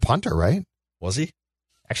 No. No, he's a punter, right? Was he?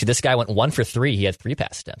 Actually, this guy went 1 for 3. He had 3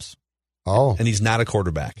 pass attempts. Oh. And he's not a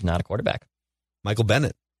quarterback. Not a quarterback. Michael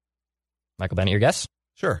Bennett. Michael Bennett, your guess?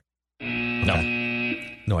 Sure. No.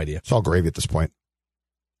 No idea. It's all gravy at this point.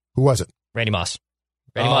 Who was it? Randy Moss.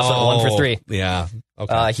 Randy Moss went 1 for 3. Yeah.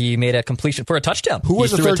 Okay. He made a completion for a touchdown. Who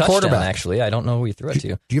was he the threw third a touchdown, quarterback? Actually, I don't know who he threw it to.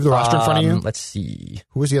 Do you have the roster in front of you? Let's see.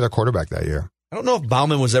 Who was the other quarterback that year? I don't know if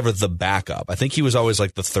Bauman was ever the backup. I think he was always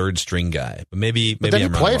like the third string guy. But maybe But then I'm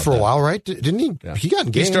he wrong played about for a that. while, right? Didn't he? Yeah. He got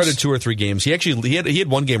in games. He started 2 or 3 games. He had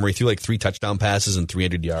one game where he threw like 3 touchdown passes and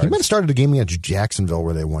 300 yards. He might have started a game against Jacksonville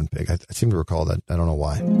where they won big. I seem to recall that. I don't know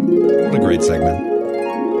why. What a great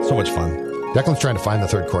segment. So much fun. Declan's trying to find the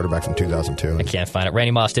third quarterback from 2002. I can't find it.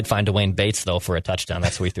 Randy Moss did find Dwayne Bates, though, for a touchdown.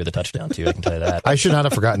 That's who he threw the touchdown to. I can tell you that. I should not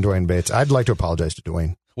have forgotten Dwayne Bates. I'd like to apologize to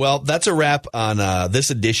Dwayne. Well, that's a wrap on this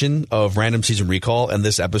edition of Random Season Recall and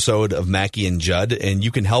this episode of Mackey and Judd. And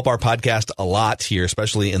you can help our podcast a lot here,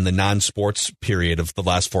 especially in the non-sports period of the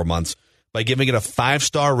last 4 months, by giving it a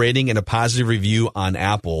 5-star rating and a positive review on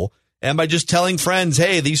Apple. And by just telling friends,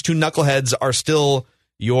 hey, these 2 knuckleheads are still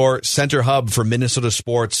your center hub for Minnesota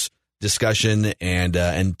sports discussion and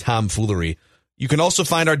tomfoolery. You can also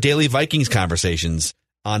find our daily Vikings conversations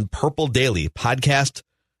on Purple Daily podcast,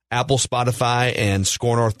 Apple, Spotify, and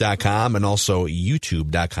ScoreNorth.com, and also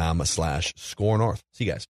YouTube.com/ScoreNorth. See you guys.